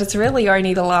resistance that it's really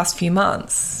only the last few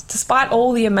months, despite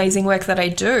all the amazing work that I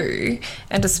do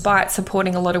and despite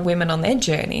supporting a lot of women on their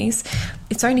journeys,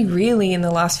 it's only really in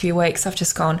the last few weeks I've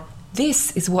just gone,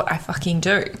 this is what I fucking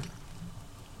do.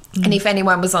 And if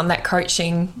anyone was on that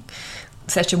coaching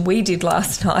session we did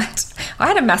last night, I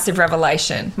had a massive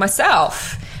revelation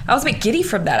myself. I was a bit giddy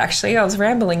from that, actually. I was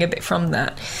rambling a bit from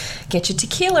that. Get your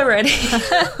tequila ready.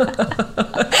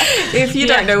 If you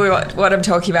don't know what I'm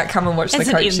talking about, come and watch the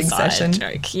coaching session.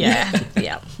 Joke. Yeah.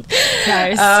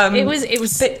 No, it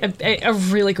was a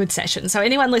really good session. So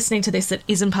anyone listening to this that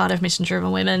isn't part of Mission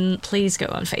Driven Women, please go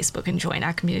on Facebook and join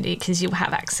our community, because you'll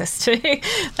have access to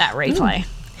that replay.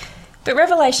 But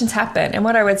revelations happen, and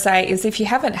what I would say is if you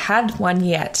haven't had one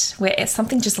yet where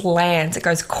something just lands, it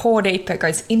goes core deep, it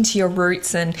goes into your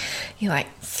roots, and you're like,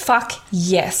 fuck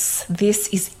yes, this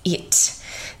is it,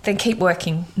 then keep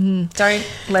working. Don't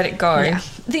let it go. Yeah.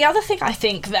 The other thing I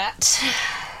think that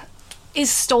is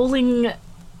stalling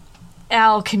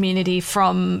our community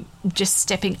from just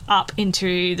stepping up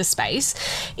into the space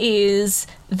is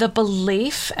the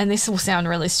belief, and this will sound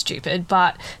really stupid,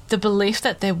 but the belief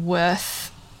that they're worth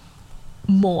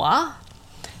more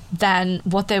than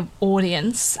what their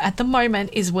audience at the moment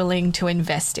is willing to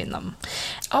invest in them.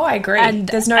 Oh, I agree. And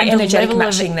there's no energetic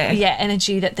matching there. Yeah,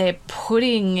 energy that they're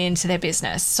putting into their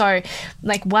business. So,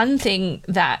 like, one thing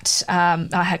that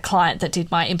I had a client that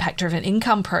did my impact-driven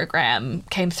income program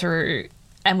came through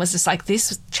and was just like,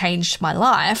 this changed my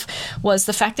life, was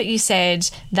the fact that you said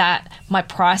that my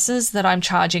prices that I'm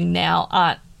charging now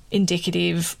aren't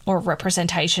indicative or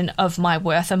representation of my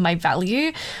worth and my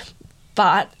value.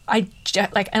 But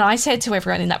and I said to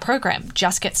everyone in that program,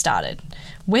 just get started.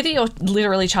 Whether you're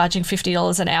literally charging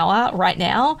 $50 an hour right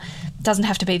now, doesn't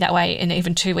have to be that way in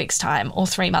even 2 weeks' time or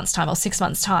 3 months' time or 6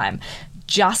 months' time.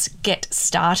 Just get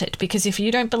started, because if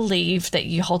you don't believe that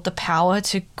you hold the power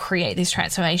to create these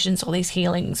transformations or these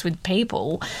healings with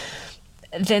people,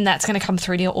 then that's going to come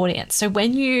through to your audience. So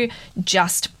when you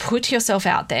just put yourself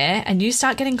out there and you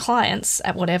start getting clients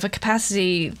at whatever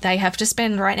capacity they have to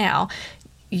spend right now,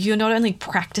 you're not only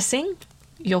practicing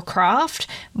your craft,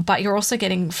 but you're also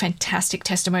getting fantastic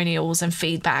testimonials and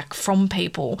feedback from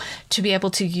people to be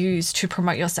able to use to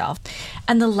promote yourself.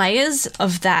 And the layers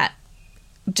of that,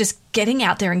 just getting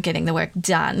out there and getting the work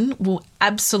done, will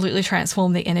absolutely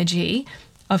transform the energy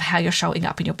of how you're showing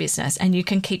up in your business. And you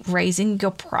can keep raising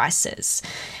your prices,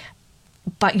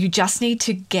 but you just need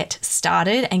to get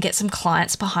started and get some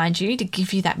clients behind you to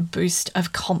give you that boost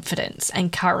of confidence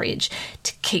and courage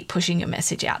to keep pushing your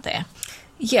message out there.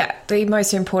 Yeah, the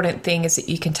most important thing is that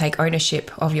you can take ownership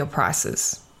of your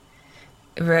prices,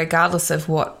 regardless of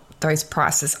what those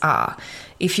prices are.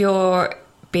 If you're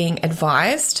being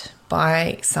advised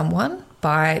by someone,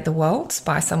 by the world,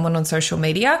 by someone on social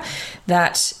media,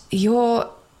 that you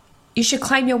should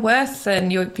claim your worth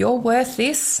and you're worth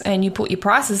this, and you put your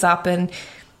prices up and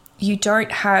you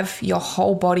don't have your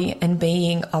whole body and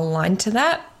being aligned to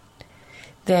that,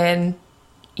 then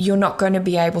you're not going to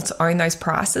be able to own those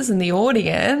prices, and the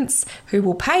audience who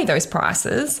will pay those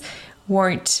prices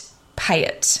won't pay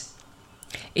it.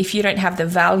 If you don't have the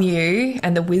value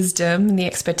and the wisdom and the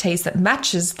expertise that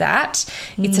matches that,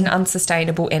 it's an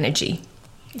unsustainable energy.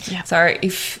 Yeah. So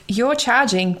if you're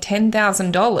charging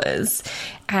 $10,000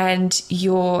 and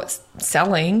you're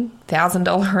selling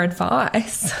 $1,000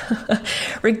 advice,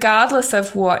 regardless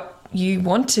of what you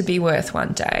want to be worth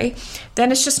one day,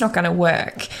 then it's just not going to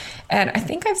work. And I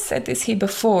think I've said this here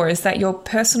before, is that your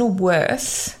personal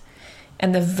worth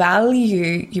and the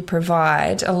value you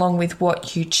provide along with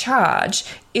what you charge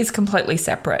is completely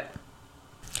separate.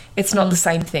 It's not the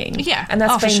same thing. Yeah. And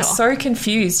that's been sure. so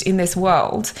confused in this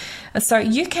world. And so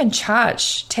you can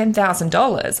charge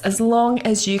 $10,000 as long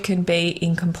as you can be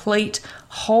in complete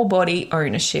whole body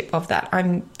ownership of that.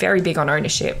 I'm very big on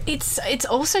ownership. It's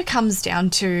also comes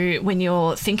down to, when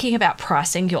you're thinking about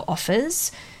pricing your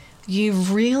offers, you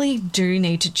really do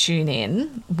need to tune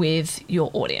in with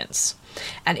your audience.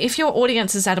 And if your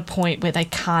audience is at a point where they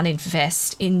can't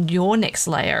invest in your next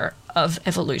layer of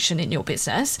evolution in your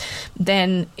business,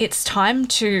 then it's time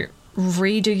to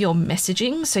redo your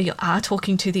messaging so you are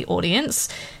talking to the audience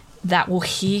that will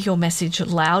hear your message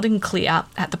loud and clear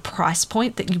at the price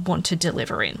point that you want to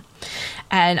deliver in.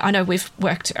 And I know we've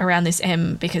worked around this,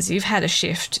 Em, because you've had a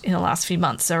shift in the last few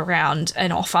months around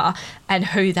an offer and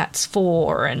who that's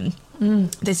for, and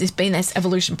there's been this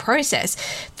evolution process.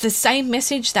 The same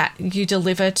message that you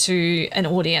deliver to an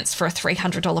audience for a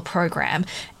 $300 program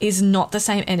is not the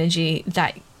same energy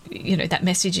that, that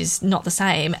message is not the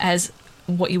same as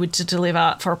what you would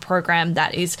deliver for a program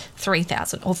that is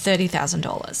 $3,000 or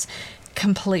 $30,000.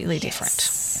 Completely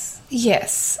different.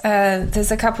 Yes.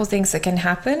 There's a couple of things that can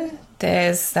happen.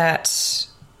 There's that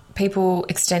people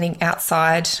extending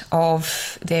outside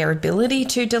of their ability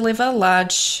to deliver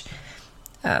large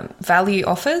value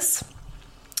offers.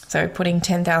 So putting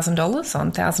 $10,000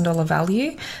 on $1,000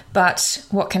 value. But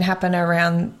what can happen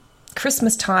around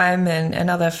Christmas time and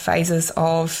other phases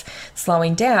of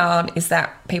slowing down is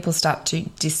that people start to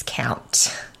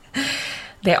discount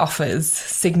their offers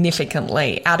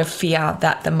significantly out of fear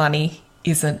that the money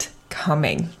isn't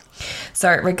coming.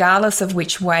 So regardless of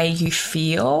which way you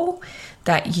feel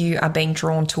that you are being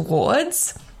drawn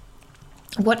towards,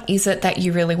 what is it that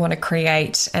you really want to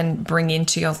create and bring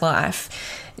into your life?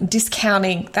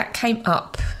 Discounting, that came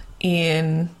up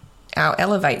in our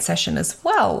Elevate session as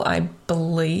well, I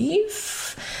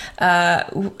believe,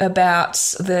 about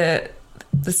the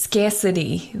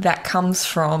scarcity that comes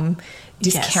from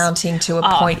discounting to a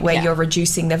point where you're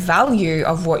reducing the value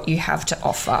of what you have to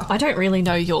offer. I don't really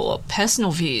know your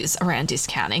personal views around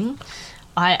discounting.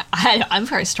 I'm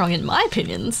very strong in my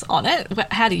opinions on it.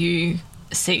 How do you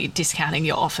see discounting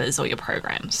your offers or your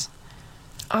programs?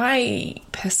 I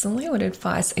personally would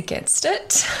advise against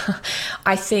it.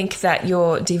 I think that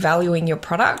you're devaluing your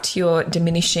product, you're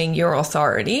diminishing your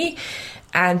authority,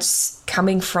 and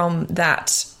coming from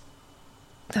that,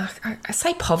 I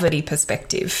say poverty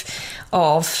perspective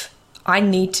of, I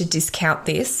need to discount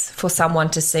this for someone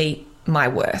to see my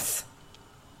worth.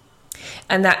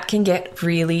 And that can get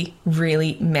really,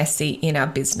 really messy in our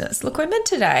business. Look, women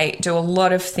today do a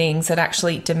lot of things that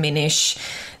actually diminish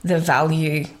the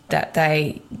value that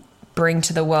they bring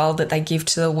to the world, that they give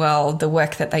to the world, the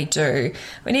work that they do.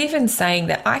 I mean, even saying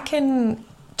that I can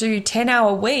do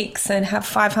 10-hour weeks and have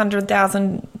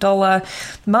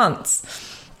 $500,000 months,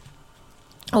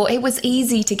 or it was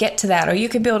easy to get to that, or you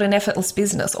could build an effortless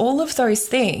business. All of those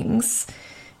things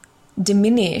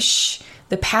diminish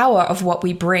the power of what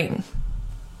we bring.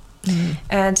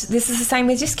 And this is the same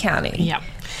with discounting. Yeah.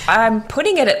 I'm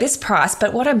putting it at this price,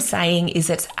 but what I'm saying is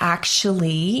it's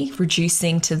actually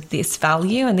reducing to this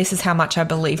value, and this is how much I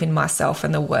believe in myself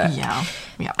and the work. Yeah.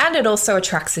 And it also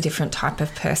attracts a different type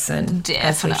of person,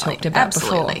 as we've talked about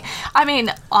before. I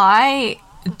mean, I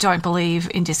don't believe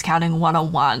in discounting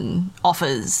one-on-one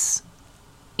offers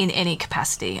in any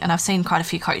capacity. And I've seen quite a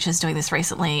few coaches doing this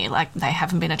recently. Like, they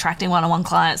haven't been attracting one-on-one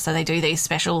clients, so they do these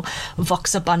special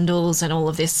Voxer bundles and all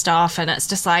of this stuff. And it's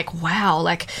just like, wow,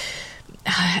 like,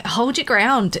 hold your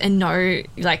ground and know,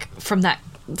 like, from that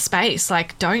space,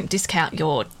 like, don't discount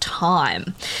your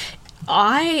time.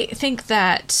 I think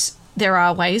that there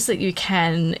are ways that you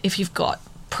can, if you've got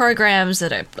programs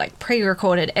that are like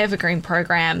pre-recorded evergreen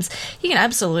programs, you can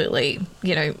absolutely,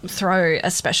 you know, throw a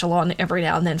special on every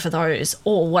now and then for those.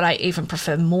 Or what I even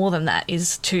prefer more than that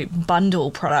is to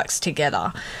bundle products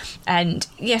together. And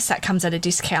yes, that comes at a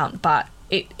discount, but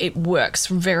it works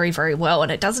very, very well,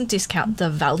 and it doesn't discount the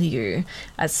value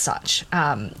as such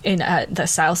in the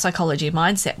sales psychology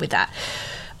mindset with that.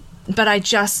 But I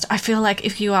feel like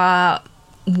if you are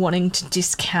wanting to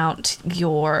discount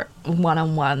your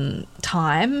one-on-one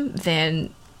time,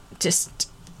 then just,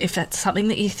 if that's something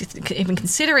that you're even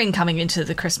considering coming into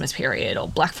the Christmas period or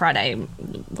Black Friday,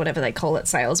 whatever they call it,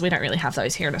 sales, we don't really have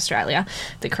those here in Australia,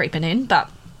 they're creeping in, but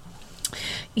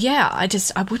yeah,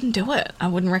 I wouldn't do it. I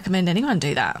wouldn't recommend anyone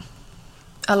do that.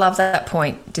 I love that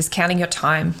point, discounting your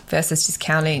time versus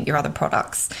discounting your other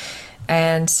products.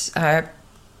 And I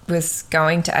was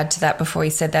going to add to that before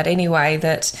you said that anyway,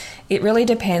 that it really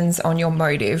depends on your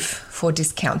motive for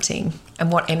discounting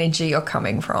and what energy you're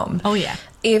coming from. Oh, yeah.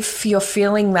 If you're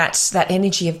feeling that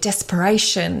energy of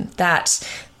desperation, that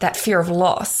fear of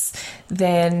loss,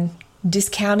 then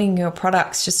discounting your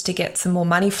products just to get some more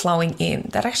money flowing in,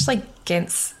 that actually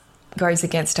goes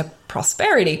against a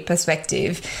prosperity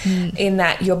perspective, in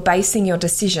that you're basing your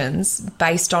decisions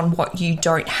based on what you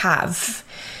don't have.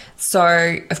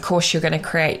 So, of course, you're going to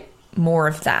create more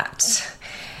of that.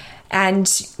 And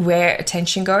where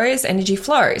attention goes, energy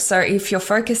flows. So if you're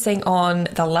focusing on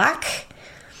the lack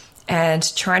and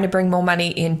trying to bring more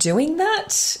money in doing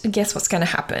that, guess what's going to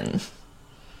happen?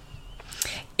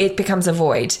 It becomes a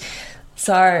void.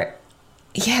 So,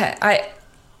 yeah,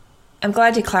 I'm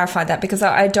glad you clarified that, because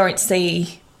I don't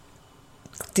see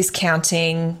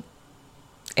discounting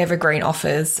evergreen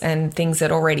offers and things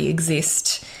that already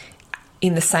exist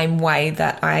in the same way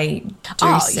that I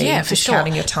do see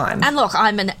discounting your time. And look,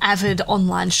 I'm an avid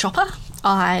online shopper.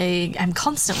 I am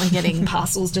constantly getting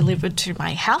parcels delivered to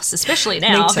my house, especially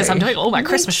now because I'm doing all my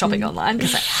Christmas shopping online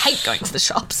because I hate going to the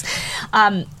shops.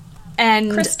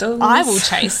 And Crystals. I will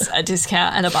chase a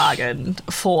discount and a bargain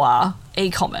for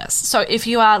e-commerce. So if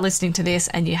you are listening to this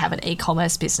and you have an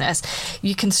e-commerce business,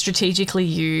 you can strategically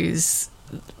use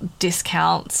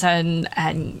discounts and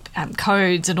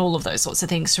codes and all of those sorts of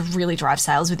things to really drive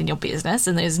sales within your business,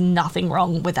 and there's nothing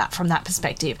wrong with that from that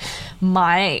perspective.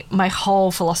 My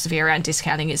whole philosophy around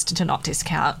discounting is to not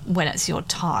discount when it's your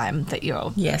time that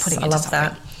you're putting into something. I love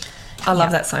that. I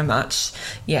love that so much.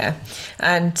 Yeah.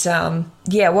 And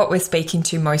what we're speaking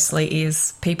to mostly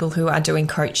is people who are doing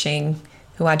coaching,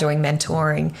 who are doing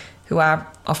mentoring, who are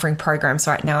offering programs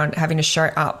right now and having to show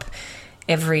up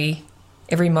every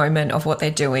moment of what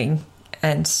they're doing,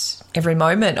 and every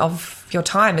moment of your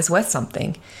time is worth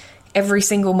something. Every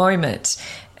single moment,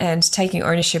 and taking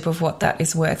ownership of what that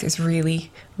is worth is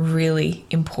really, really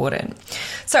important.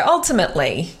 So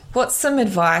ultimately, what's some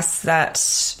advice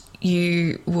that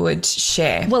you would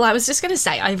share? Well, I was just going to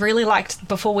say, I really liked,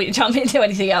 before we jump into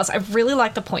anything else, I really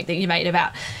liked the point that you made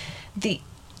about the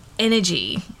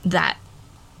energy that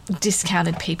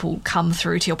discounted people come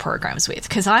through to your programs with,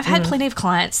 because I've had plenty of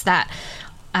clients that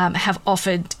have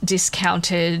offered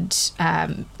discounted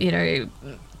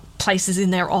places in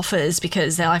their offers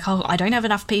because they're like, oh, I don't have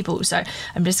enough people, so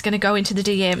I'm just going to go into the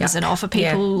DMs and offer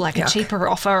people a cheaper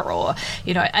offer, or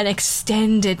an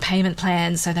extended payment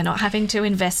plan so they're not having to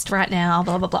invest right now,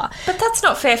 blah blah blah. But that's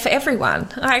not fair for everyone.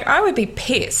 I would be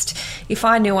pissed if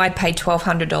I knew I'd pay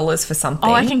 $1,200 for something.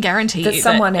 Oh, I can guarantee you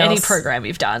that any program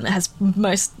you've done has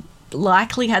most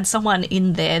likely had someone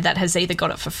in there that has either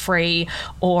got it for free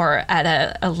or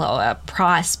at a lower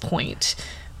price point.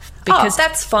 Because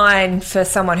that's fine for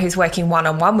someone who's working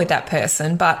one-on-one with that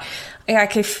person, but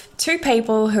like if two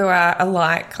people who are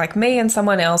alike, like me and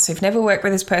someone else who've never worked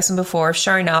with this person before, have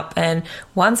shown up and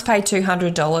one's paid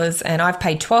 $200 and I've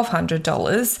paid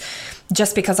 $1,200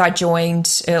 just because I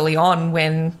joined early on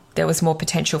when there was more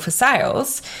potential for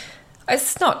sales,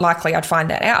 it's not likely I'd find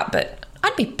that out, but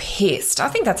I'd be pissed. I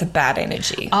think that's a bad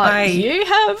energy. You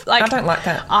have, I don't like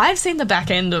that. I've seen the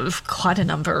back end of quite a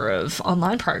number of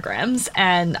online programs,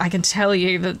 and I can tell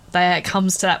you that there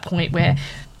comes to that point where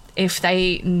If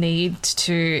they need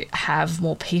to have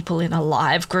more people in a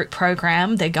live group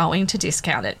program, they're going to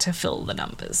discount it to fill the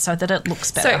numbers so that it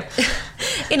looks better. So,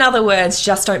 in other words,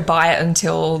 just don't buy it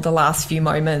until the last few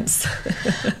moments.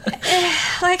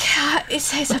 Like,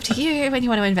 it's up to you when you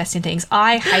want to invest in things.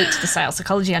 I hate the sales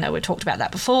psychology. I know we've talked about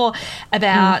that before,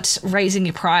 about raising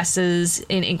your prices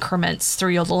in increments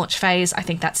through your launch phase. I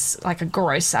think that's like a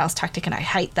gross sales tactic, and I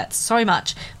hate that so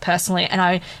much personally. And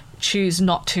I choose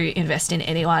not to invest in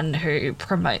anyone who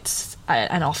promotes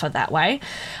an offer that way.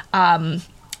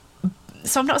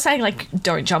 So I'm not saying, like,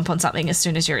 don't jump on something as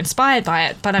soon as you're inspired by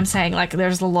it, but I'm saying, like,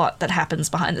 there's a lot that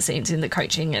happens behind the scenes in the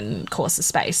coaching and courses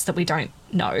space that we don't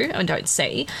know and don't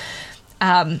see.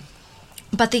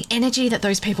 But the energy that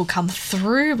those people come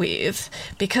through with,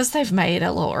 because they've made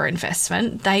a lower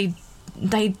investment, they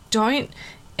don't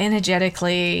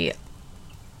energetically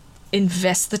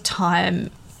invest the time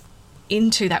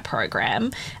into that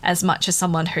program as much as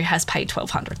someone who has paid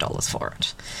 $1,200 for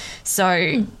it.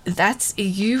 So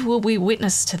you will be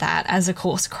witness to that as a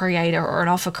course creator or an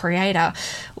offer creator.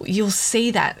 You'll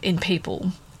see that in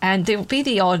people, and there will be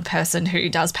the odd person who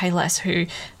does pay less, who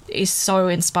is so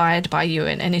inspired by you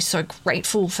and is so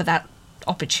grateful for that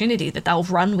opportunity that they'll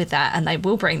run with that, and they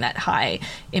will bring that high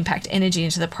impact energy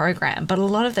into the program. But a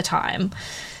lot of the time,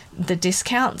 the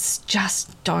discounts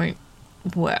just don't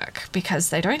work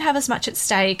because they don't have as much at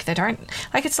stake. They don't,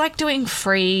 like, it's like doing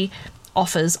free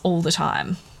offers all the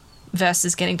time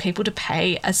versus getting people to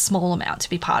pay a small amount to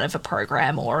be part of a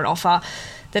program or an offer.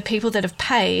 The people that have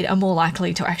paid are more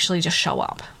likely to actually just show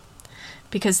up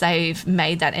because they've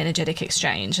made that energetic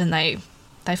exchange and they've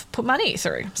put money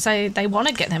through, so they want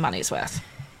to get their money's worth.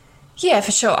 Yeah,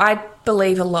 for sure. I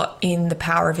believe a lot in the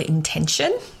power of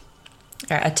intention.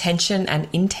 Attention and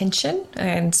intention,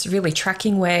 and really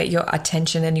tracking where your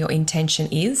attention and your intention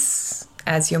is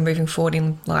as you're moving forward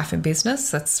in life and business.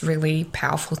 That's a really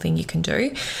powerful thing you can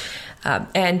do.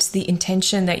 And the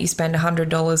intention that you spend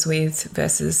 $100 with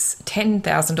versus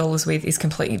 $10,000 with is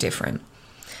completely different.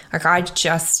 Like,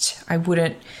 I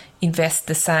wouldn't invest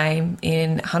the same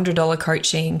in $100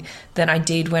 coaching than I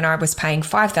did when I was paying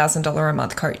 $5,000 a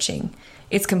month coaching.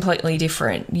 It's completely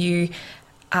different. You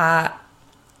are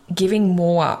giving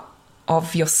more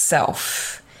of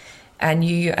yourself and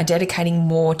you are dedicating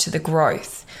more to the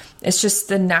growth. It's just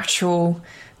the natural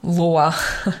law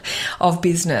of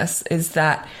business is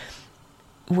that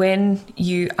when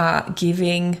you are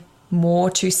giving more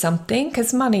to something,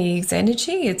 because money is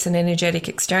energy, it's an energetic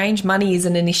exchange. Money is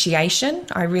an initiation.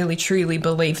 I really truly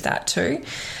believe that too,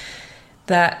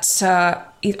 that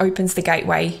it opens the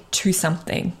gateway to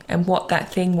something, and what that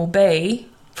thing will be.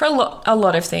 For a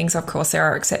lot of things, of course, there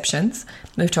are exceptions.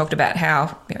 We've talked about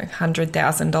how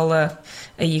 $100,000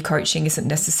 a year coaching isn't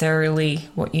necessarily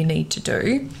what you need to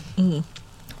do.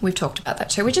 We've talked about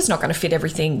that too. We're just not going to fit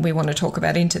everything we want to talk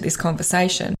about into this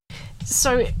conversation.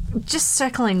 So just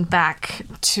circling back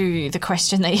to the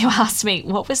question that you asked me,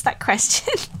 what was that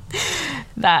question?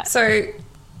 So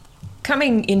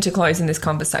coming into closing this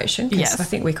conversation, because yes. I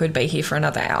think we could be here for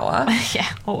another hour.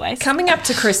 Yeah, always. Coming up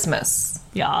to Christmas.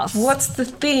 Yes. What's the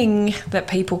thing that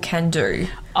people can do?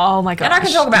 Oh my gosh. And I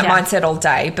can talk about mindset all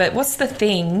day, but what's the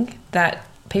thing that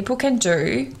people can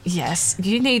do? Yes,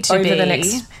 you need to over be the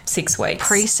next 6 weeks.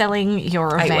 Pre-selling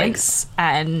your 8 events weeks.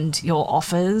 and your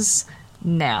offers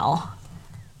now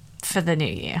for the new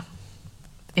year.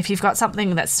 If you've got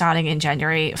something that's starting in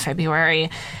January, February,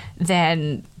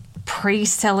 then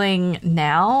pre-selling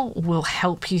now will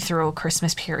help you through a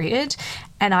Christmas period,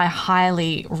 and I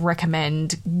highly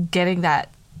recommend getting that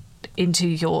into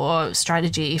your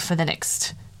strategy for the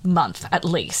next month at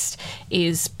least,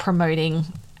 is promoting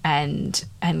and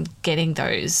getting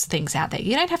those things out there.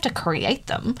 You don't have to create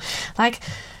them. Like,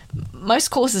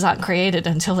 most courses aren't created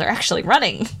until they're actually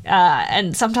running,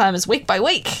 and sometimes week by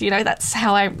week. That's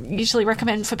how I usually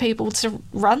recommend for people to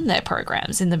run their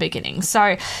programs in the beginning.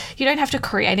 So you don't have to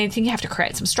create anything. You have to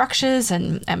create some structures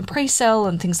and pre-sell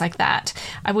and things like that.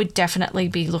 I would definitely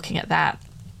be looking at that.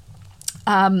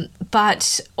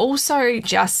 But also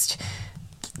just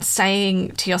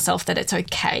saying to yourself that it's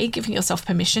okay, giving yourself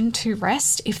permission to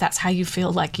rest if that's how you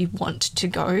feel like you want to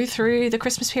go through the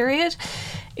Christmas period.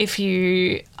 If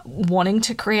you wanting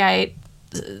to create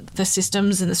the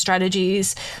systems and the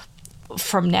strategies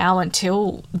from now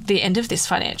until the end of this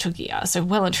financial year, so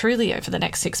well and truly over the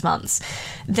next 6 months,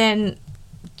 then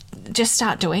just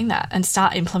start doing that and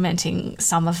start implementing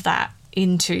some of that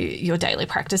into your daily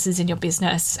practices in your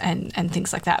business and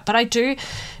things like that. But I do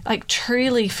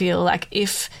truly feel like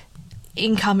if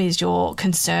income is your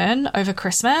concern over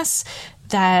Christmas,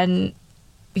 then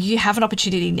you have an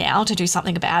opportunity now to do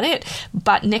something about it,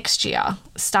 but next year,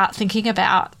 start thinking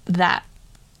about that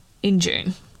in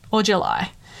June or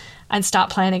July and start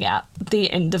planning out the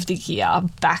end of the year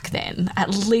back then, at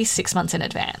least 6 months in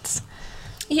advance.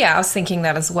 Yeah, I was thinking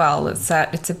that as well.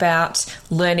 It's about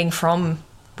learning from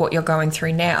what you're going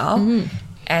through now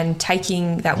and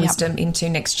taking that wisdom into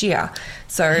next year.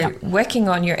 So working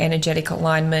on your energetic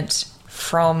alignment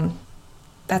from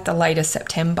at the latest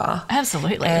September.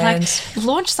 Absolutely. And like,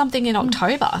 launch something in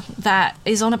October that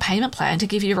is on a payment plan to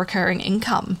give you recurring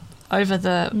income over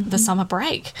the summer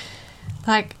break.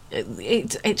 Like,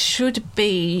 it should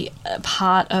be a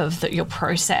part of your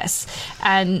process.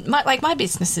 And my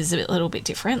business is a little bit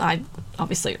different. I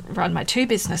obviously run my 2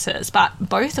 businesses, but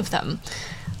both of them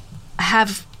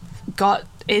have got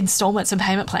installments and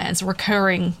payment plans,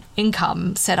 recurring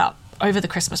income set up over the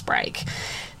Christmas break,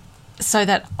 so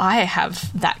that I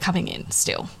have that coming in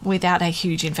still without a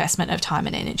huge investment of time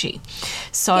and energy.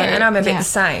 So, yeah, and I'm a bit the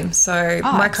same. So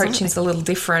my absolutely. coaching is a little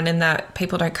different in that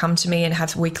people don't come to me and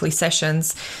have weekly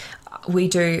sessions. We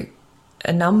do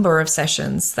a number of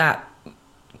sessions that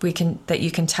you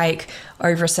can take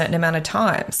over a certain amount of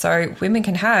time. So women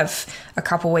can have a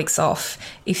couple weeks off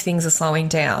if things are slowing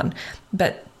down,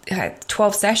 but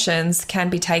 12 sessions can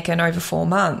be taken over 4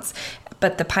 months.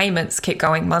 But the payments keep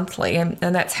going monthly, and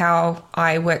that's how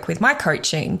I work with my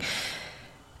coaching.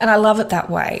 And I love it that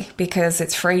way because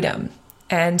it's freedom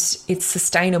and it's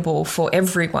sustainable for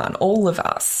everyone, all of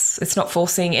us. It's not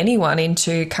forcing anyone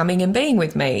into coming and being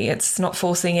with me. It's not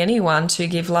forcing anyone to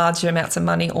give large amounts of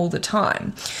money all the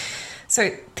time.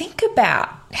 So think about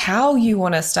how you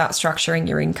want to start structuring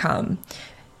your income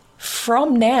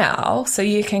from now so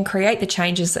you can create the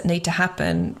changes that need to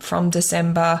happen from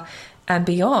December and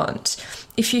beyond.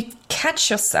 If you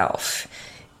catch yourself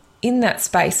in that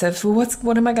space of, well,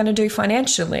 what am I going to do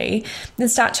financially, then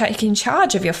start taking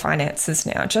charge of your finances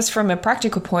now. Just from a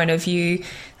practical point of view,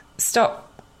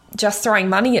 stop just throwing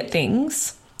money at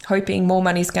things, hoping more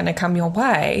money is going to come your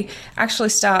way. Actually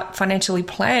start financially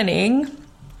planning.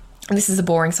 And this is a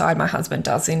boring side my husband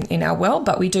does in our world,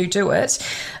 but we do it.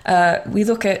 We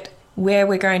look at where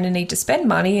we're going to need to spend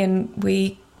money, and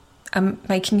we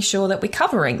making sure that we're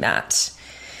covering that.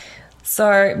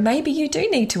 So maybe you do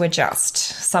need to adjust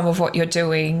some of what you're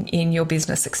doing in your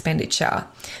business expenditure,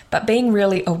 but being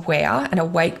really aware and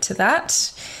awake to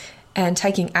that and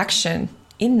taking action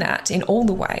in that in all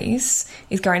the ways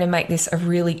is going to make this a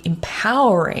really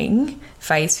empowering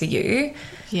phase for you,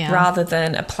 rather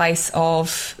than a place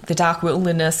of the dark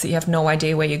wilderness that you have no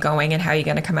idea where you're going and how you're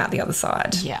going to come out the other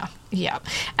side. Yeah.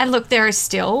 And look, there is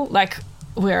still, like,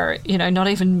 we're, not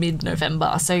even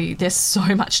mid-November, so there's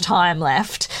so much time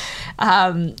left.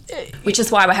 Which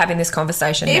is why we're having this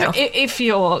conversation now. If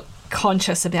you're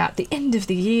conscious about the end of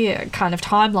the year kind of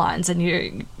timelines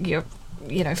and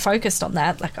you're focused on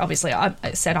that, like, obviously I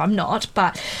said I'm not,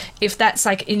 but if that's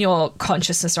like in your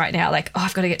consciousness right now, like,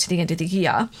 I've got to get to the end of the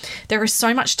year, there is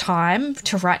so much time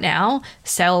to right now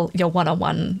sell your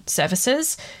one-on-one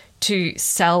services, to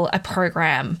sell a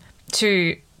program,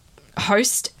 to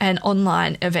host an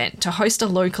online event, to host a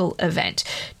local event,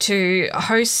 to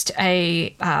host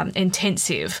a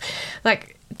intensive.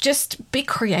 Like, just be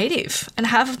creative and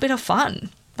have a bit of fun.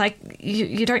 Like,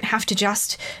 you don't have to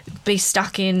just be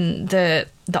stuck in the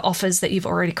offers that you've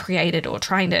already created, or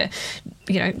trying to,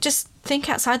 just think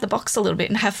outside the box a little bit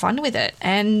and have fun with it.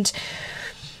 And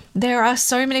there are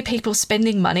so many people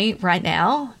spending money right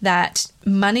now that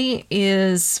money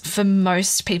is, for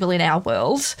most people in our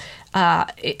world,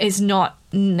 is not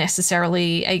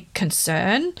necessarily a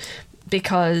concern,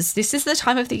 because this is the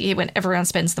time of the year when everyone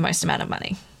spends the most amount of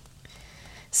money.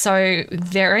 So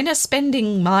they're in a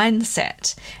spending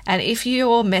mindset. And if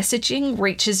your messaging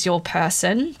reaches your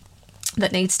person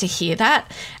that needs to hear that,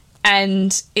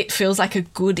 and it feels like a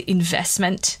good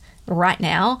investment right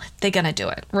now, they're going to do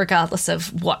it, regardless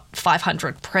of what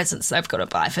 500 presents they've got to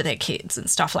buy for their kids and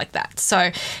stuff like that.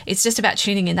 So it's just about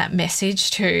tuning in that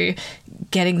message to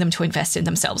getting them to invest in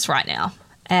themselves right now.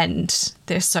 And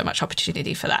there's so much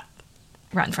opportunity for that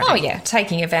right in front of you. Oh, yeah,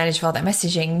 taking advantage of all that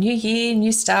messaging, new year,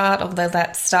 new start, all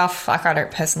that stuff. Like, I don't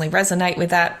personally resonate with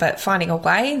that, but finding a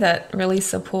way that really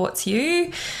supports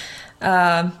you.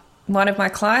 One of my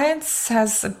clients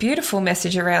has a beautiful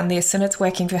message around this, and it's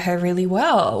working for her really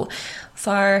well.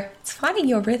 So it's finding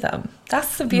your rhythm.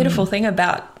 That's the beautiful thing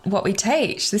about what we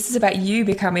teach. This is about you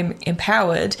becoming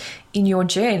empowered in your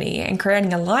journey and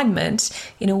creating alignment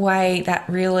in a way that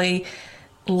really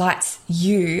lights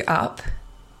you up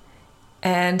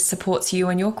and supports you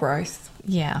and your growth.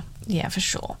 Yeah, for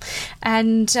sure.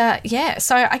 And so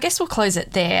I guess we'll close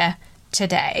it there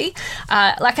today.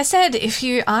 Like I said, if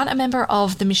you aren't a member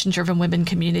of the Mission Driven Women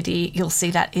community, you'll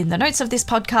see that in the notes of this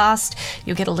podcast.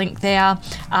 You'll get a link there,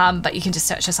 but you can just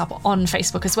search us up on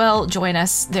Facebook as well. Join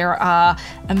us. There are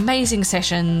amazing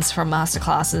sessions from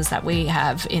masterclasses that we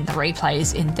have in the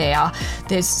replays in there.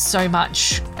 There's so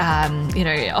much,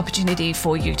 opportunity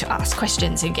for you to ask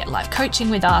questions and get live coaching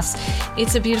with us.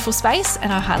 It's a beautiful space,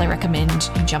 and I highly recommend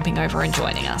you jumping over and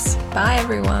joining us. Bye,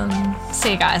 everyone.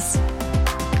 See you guys.